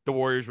about. The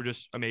Warriors were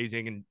just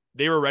amazing. And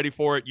They were ready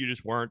for it. You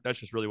just weren't. That's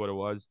just really what it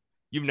was.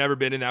 You've never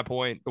been in that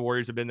point. The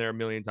Warriors have been there a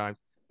million times.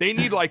 They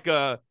need like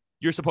a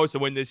you're supposed to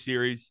win this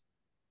series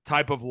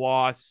type of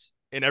loss,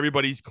 and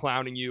everybody's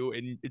clowning you,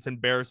 and it's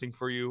embarrassing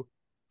for you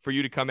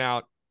to come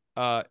out.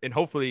 And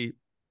hopefully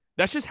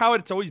that's just how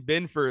it's always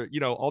been for,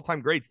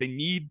 all-time greats. They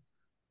need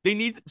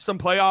some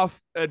playoff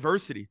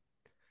adversity.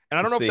 And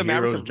I don't know if the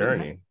Mavericks have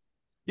journey.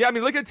 Yeah, I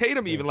mean, look at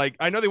Tatum even. Like,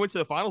 I know they went to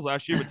the finals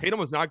last year, but Tatum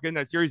was not good in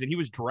that series, and he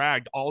was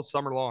dragged all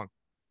summer long.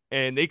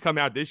 And they come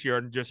out this year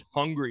and just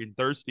hungry and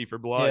thirsty for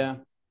blood. Yeah.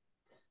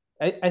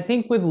 I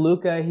think with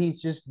Luka,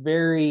 he's just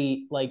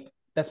very like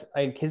that's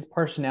like his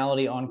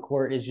personality on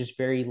court is just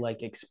very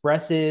like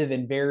expressive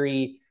and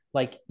very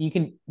like you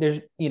can there's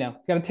he's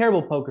got a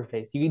terrible poker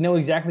face. You know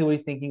exactly what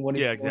he's thinking, what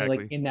he's doing,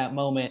 like in that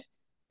moment.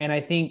 And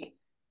I think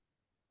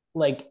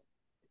like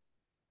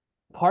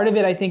part of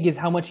it I think is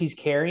how much he's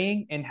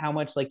carrying and how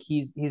much like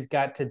he's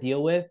got to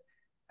deal with.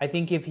 I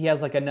think if he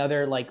has like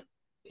another like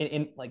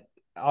in like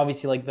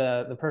obviously like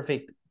the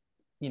perfect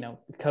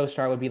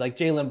co-star would be like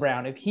Jaylen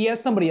Brown. If he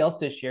has somebody else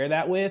to share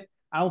that with,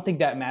 I don't think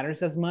that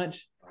matters as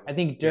much. I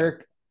think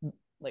Dirk,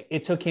 like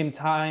it took him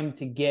time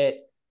to get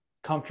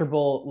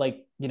comfortable,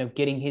 like,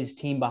 getting his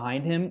team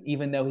behind him,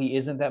 even though he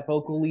isn't that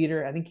vocal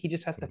leader. I think he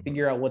just has to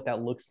figure out what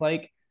that looks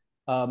like.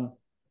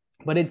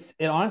 But it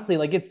honestly,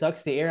 like it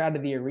sucks the air out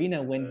of the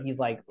arena when he's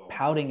like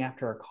pouting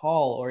after a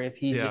call, or if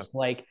he's just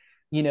like,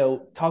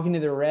 talking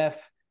to the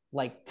ref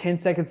like 10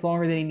 seconds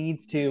longer than he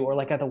needs to, or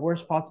like at the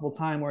worst possible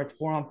time where it's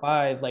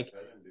 4-on-5, like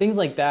things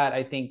like that.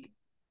 I think,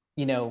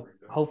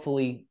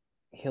 hopefully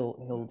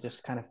he'll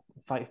just kind of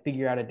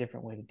figure out a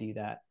different way to do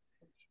that.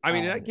 I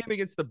mean, that game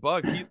against the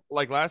Bucks, he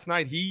like last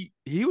night, he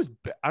was,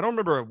 I don't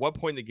remember at what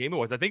point in the game it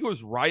was. I think it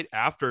was right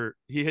after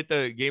he hit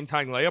the game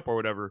tying layup or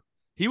whatever.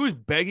 He was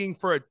begging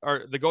for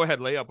the go ahead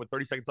layup with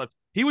 30 seconds left.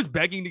 He was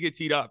begging to get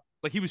teed up.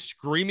 Like he was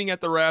screaming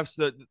at the refs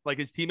that like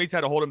his teammates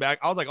had to hold him back.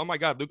 I was like, oh my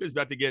God, Luka's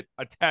about to get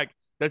a tech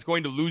that's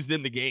going to lose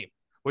them the game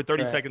with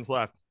 30 seconds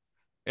left.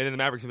 And then the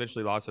Mavericks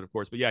eventually lost it, of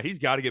course. But yeah, he's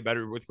got to get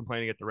better with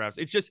complaining at the refs.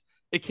 It's just,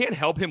 it can't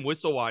help him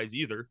whistle wise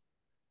either.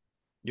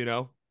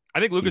 I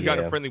think Luka's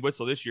gotten a friendly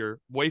whistle this year,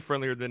 way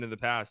friendlier than in the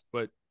past.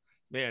 But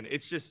man,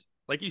 it's just,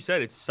 like you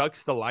said, it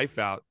sucks the life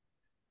out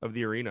of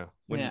the arena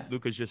when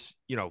Luka's just,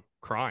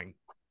 crying.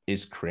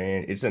 It's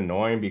cringe. It's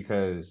annoying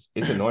because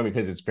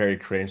it's very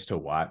cringe to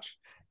watch.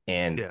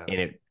 And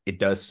it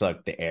does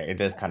suck the air. It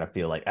does kind of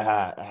feel like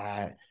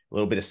a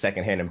little bit of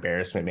secondhand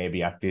embarrassment.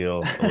 Maybe I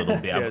feel a little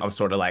bit. I'm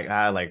sort of like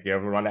like you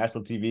ever on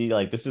national TV?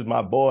 Like this is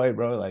my boy,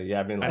 bro. Like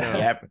I've been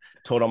like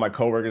told all my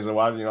coworkers to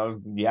watch.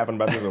 Yapping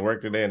about this at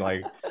work today, and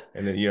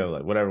then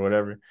like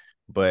whatever.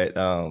 But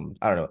I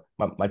don't know.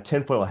 My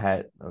tinfoil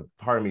hat.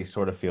 Part of me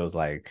sort of feels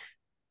like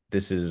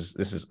this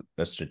is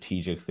a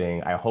strategic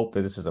thing. I hope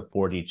that this is a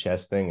 4D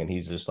chess thing, and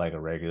he's just like a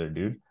regular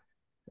dude.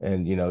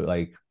 And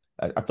like.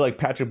 I feel like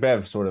Patrick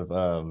Bev sort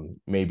of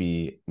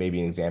maybe an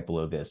example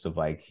of this, of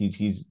like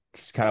he's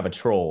kind of a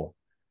troll.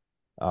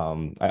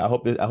 I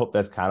hope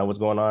that's kind of what's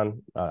going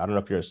on. I don't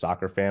know if you're a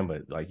soccer fan,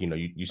 but like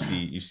you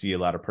see a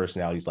lot of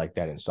personalities like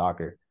that in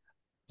soccer.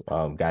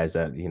 Guys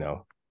that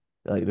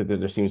like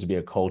there seems to be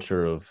a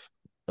culture of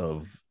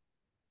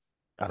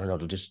I don't know,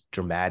 just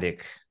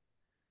dramatic,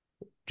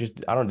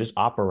 just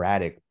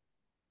operatic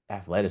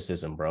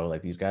athleticism, bro.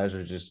 Like these guys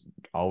are just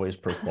always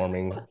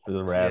performing for the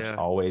refs,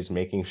 always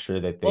making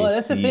sure that they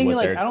that's see the thing. what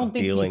Like they're I don't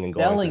think feeling he's and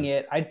selling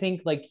it. I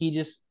think like he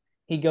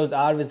goes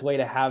out of his way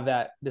to have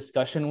that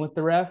discussion with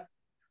the ref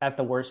at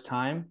the worst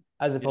time,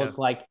 as opposed to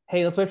like,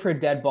 hey, let's wait for a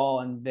dead ball,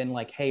 and then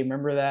like, hey,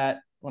 remember that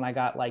when I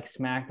got like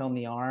smacked on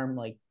the arm?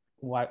 Like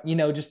what,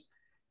 just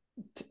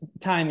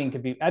timing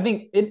could be. I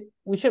think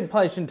we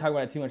probably shouldn't talk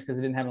about it too much because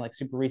it didn't happen like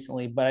super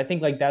recently, but I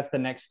think like that's the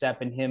next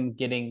step in him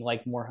getting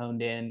like more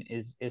honed in.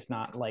 Is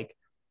not like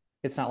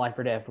it's not life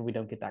or death if we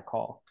don't get that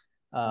call.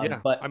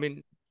 But I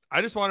mean,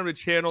 I just want him to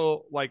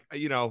channel like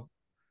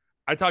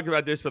I talked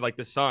about this with like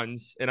the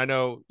Suns, and I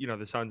know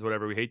the Suns,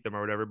 whatever, we hate them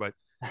or whatever, but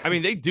I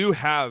mean they do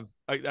have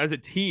as a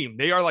team,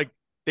 they are like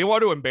they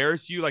want to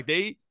embarrass you, like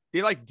they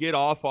like get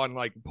off on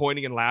like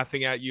pointing and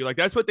laughing at you, like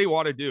that's what they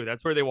want to do.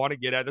 That's where they want to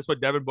get at. That's what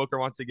Devin Booker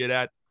wants to get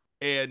at.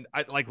 And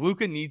I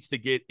Luka needs to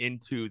get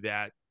into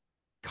that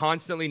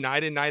constantly,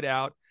 night in, night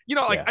out.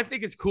 I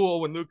think it's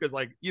cool when Luka's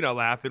like,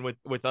 laughing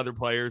with other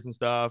players and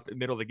stuff in the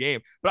middle of the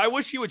game. But I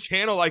wish he would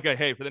channel like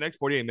hey, for the next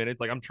 48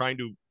 minutes, like I'm trying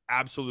to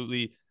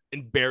absolutely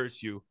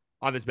embarrass you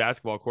on this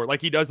basketball court,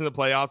 like he does in the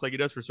playoffs, like he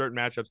does for certain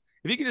matchups.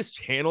 If he can just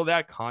channel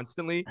that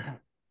constantly,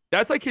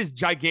 that's like his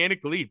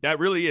gigantic leap. That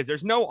really is.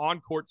 There's no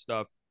on-court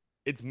stuff.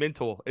 It's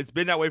mental. It's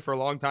been that way for a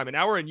long time. And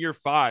now we're in year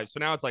 5. So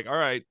now it's like, all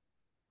right,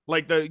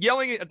 like the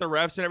yelling at the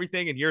refs and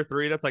everything in year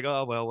 3, that's like,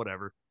 oh, well,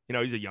 whatever.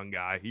 He's a young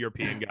guy,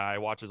 European guy,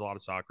 watches a lot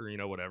of soccer,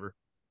 whatever.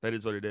 That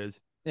is what it is.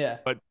 Yeah.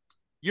 But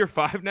year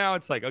 5 now,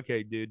 it's like,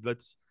 okay, dude,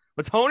 let's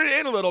hone it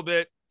in a little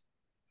bit.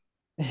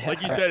 Yeah,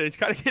 like you said, it's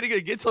kind of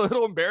it gets a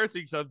little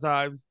embarrassing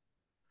sometimes.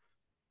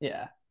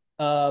 Yeah.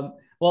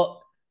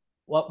 Well,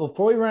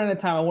 before we run out of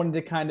time, I wanted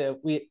to kind of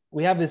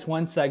we have this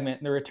one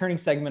segment, the returning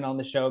segment on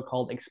the show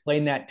called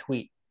 "Explain That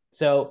Tweet."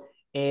 So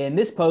In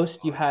this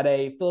post, you had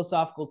a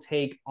philosophical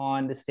take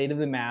on the state of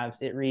the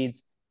Mavs. It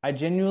reads, I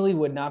genuinely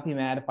would not be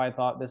mad if I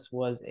thought this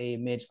was a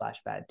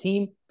mid/bad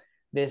team.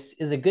 This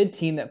is a good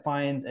team that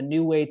finds a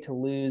new way to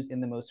lose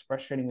in the most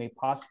frustrating way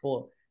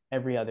possible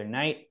every other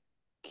night.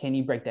 Can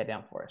you break that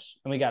down for us?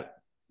 And we got,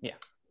 yeah.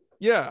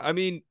 Yeah, I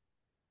mean,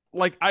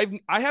 like I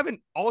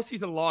haven't all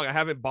season long, I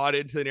haven't bought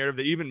into the narrative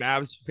that even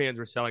Mavs fans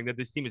were selling that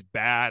this team is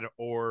bad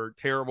or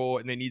terrible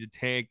and they need to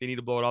tank, they need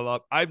to blow it all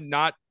up. I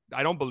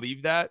don't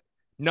believe that.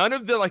 None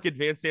of the like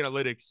advanced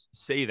analytics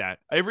say that.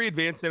 Every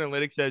advanced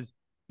analytics says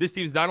this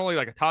team's not only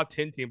like a top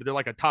 10 team, but they're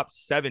like a top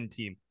 7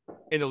 team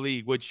in the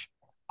league, which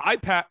I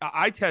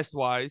test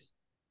wise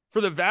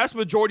for the vast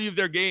majority of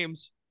their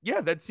games.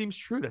 Yeah, that seems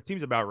true. That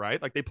seems about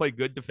right. Like they play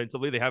good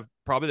defensively. They have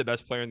probably the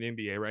best player in the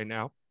NBA right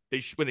now.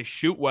 When they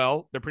shoot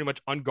well, they're pretty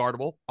much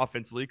unguardable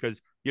offensively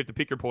because you have to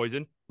pick your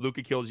poison.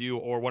 Luka kills you,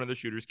 or one of the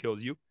shooters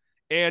kills you,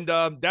 and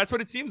that's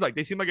what it seems like.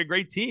 They seem like a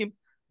great team,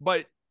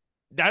 but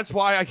that's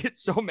why I get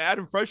so mad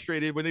and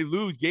frustrated when they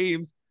lose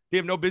games they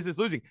have no business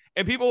losing.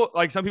 And people,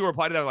 like some people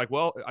reply to that like,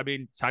 well, I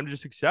mean, it's time to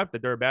just accept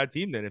that they're a bad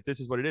team then if this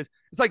is what it is.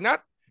 It's like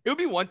not. It would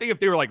be one thing if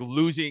they were like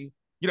losing.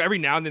 You know, every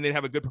now and then they'd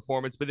have a good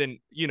performance, but then,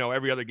 you know,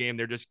 every other game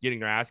they're just getting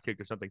their ass kicked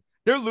or something.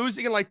 They're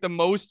losing in like the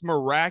most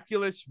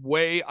miraculous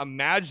way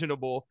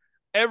imaginable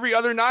every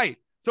other night.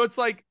 So it's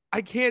like,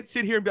 I can't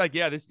sit here and be like,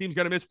 yeah, this team's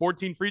going to miss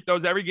 14 free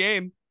throws every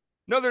game.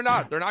 No, they're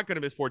not. They're not going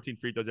to miss 14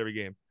 free throws every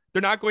game.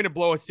 They're not going to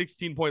blow a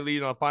 16-point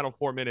lead in the final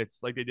 4 minutes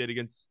like they did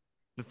against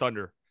the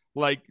Thunder.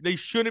 Like, they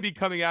shouldn't be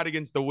coming out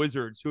against the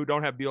Wizards who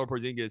don't have Beal or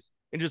Porzingis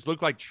and just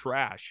look like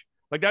trash.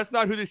 Like, that's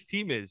not who this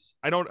team is.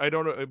 I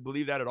don't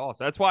believe that at all.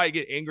 So that's why I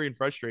get angry and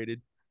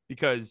frustrated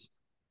because,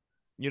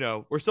 you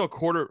know, we're still a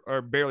quarter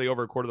or barely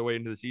over a quarter of the way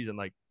into the season.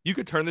 Like, you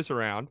could turn this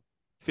around,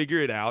 figure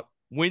it out,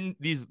 win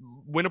these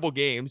winnable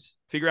games,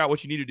 figure out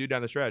what you need to do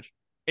down the stretch,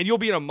 and you'll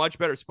be in a much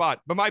better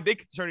spot. But my big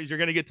concern is you're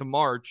going to get to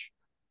March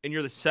and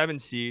you're the 7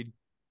 seed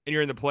and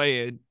you're in the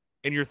play-in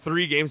and you're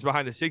 3 games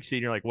behind the 6 seed.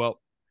 And you're like, well,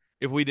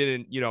 if we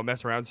didn't, you know,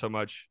 mess around so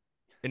much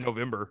in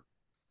November,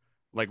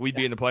 like we'd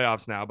be in the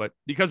playoffs now. But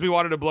because we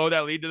wanted to blow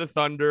that lead to the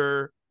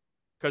Thunder,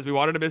 because we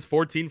wanted to miss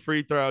 14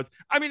 free throws.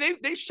 I mean,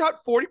 they shot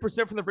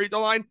 40% from the free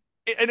throw line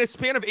in a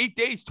span of 8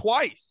 days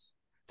twice.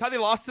 That's how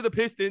they lost to the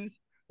Pistons.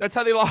 That's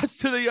how they lost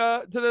to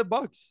the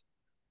Bucks.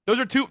 Those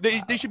are two.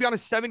 They should be on a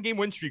 7-game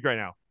win streak right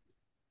now.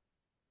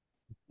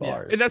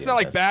 Bars. And that's not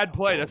like bad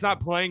play. That's not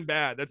playing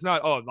bad. That's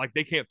not, oh, like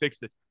they can't fix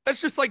this. That's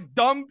just like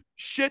dumb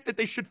shit that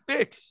they should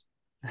fix.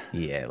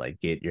 Yeah, like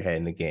get your head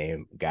in the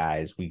game,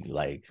 guys. We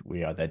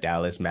are the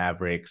Dallas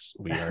Mavericks.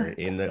 We are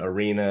in the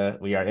arena.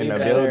 We are in the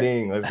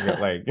building.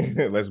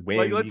 Let's let's win.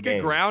 Like, let's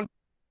get ground.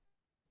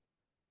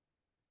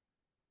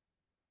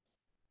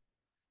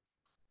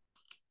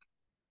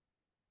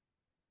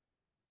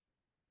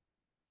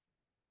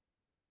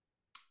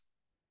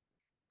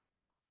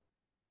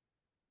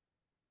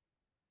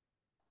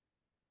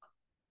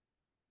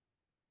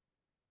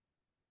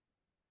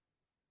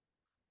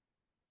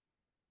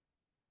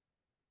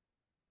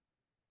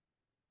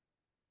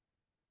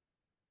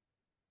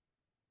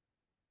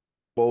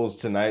 Bulls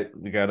tonight.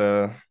 We got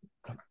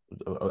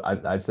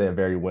I'd say a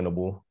very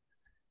winnable.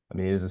 I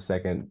mean, it is the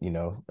second. You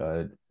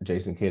know,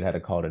 Jason Kidd had to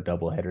call it a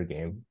doubleheader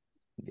game.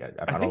 Yeah,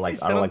 I don't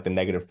like the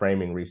negative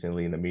framing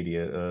recently in the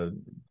media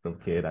from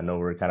Kidd. I know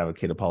we're kind of a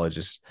Kidd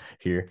apologist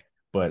here,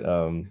 but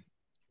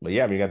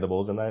yeah, I mean, you got the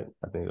Bulls tonight.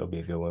 I think it'll be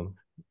a good one.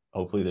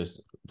 Hopefully,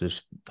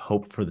 there's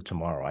hope for the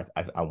tomorrow.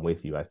 I'm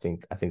with you. I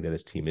think that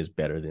his team is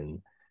better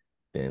than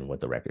what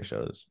the record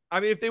shows. I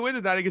mean, if they win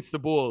tonight against the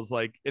Bulls,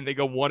 like, and they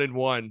go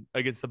 1-1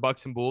 against the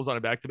Bucks and Bulls on a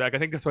back-to-back, I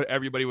think that's what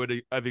everybody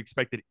would have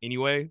expected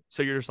anyway.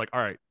 So you're just like, all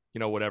right, you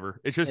know,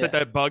 whatever. It's just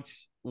that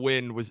Bucks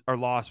win or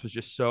loss was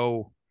just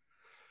so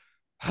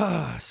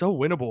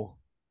winnable.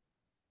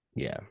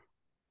 Yeah.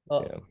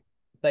 Well,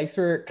 thanks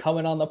for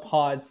coming on the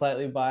pod,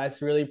 Slightly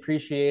Biased. Really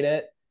appreciate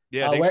it.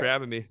 Yeah, thanks for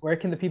having me. Where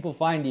can the people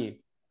find you?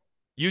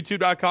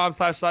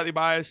 YouTube.com/slightly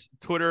biased,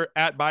 Twitter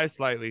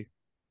 @biasedslightly.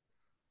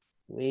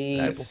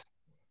 Sweet.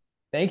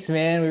 Thanks,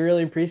 man. We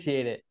really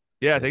appreciate it.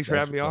 Yeah, thanks for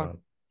having me on.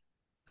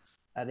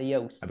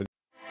 Adios.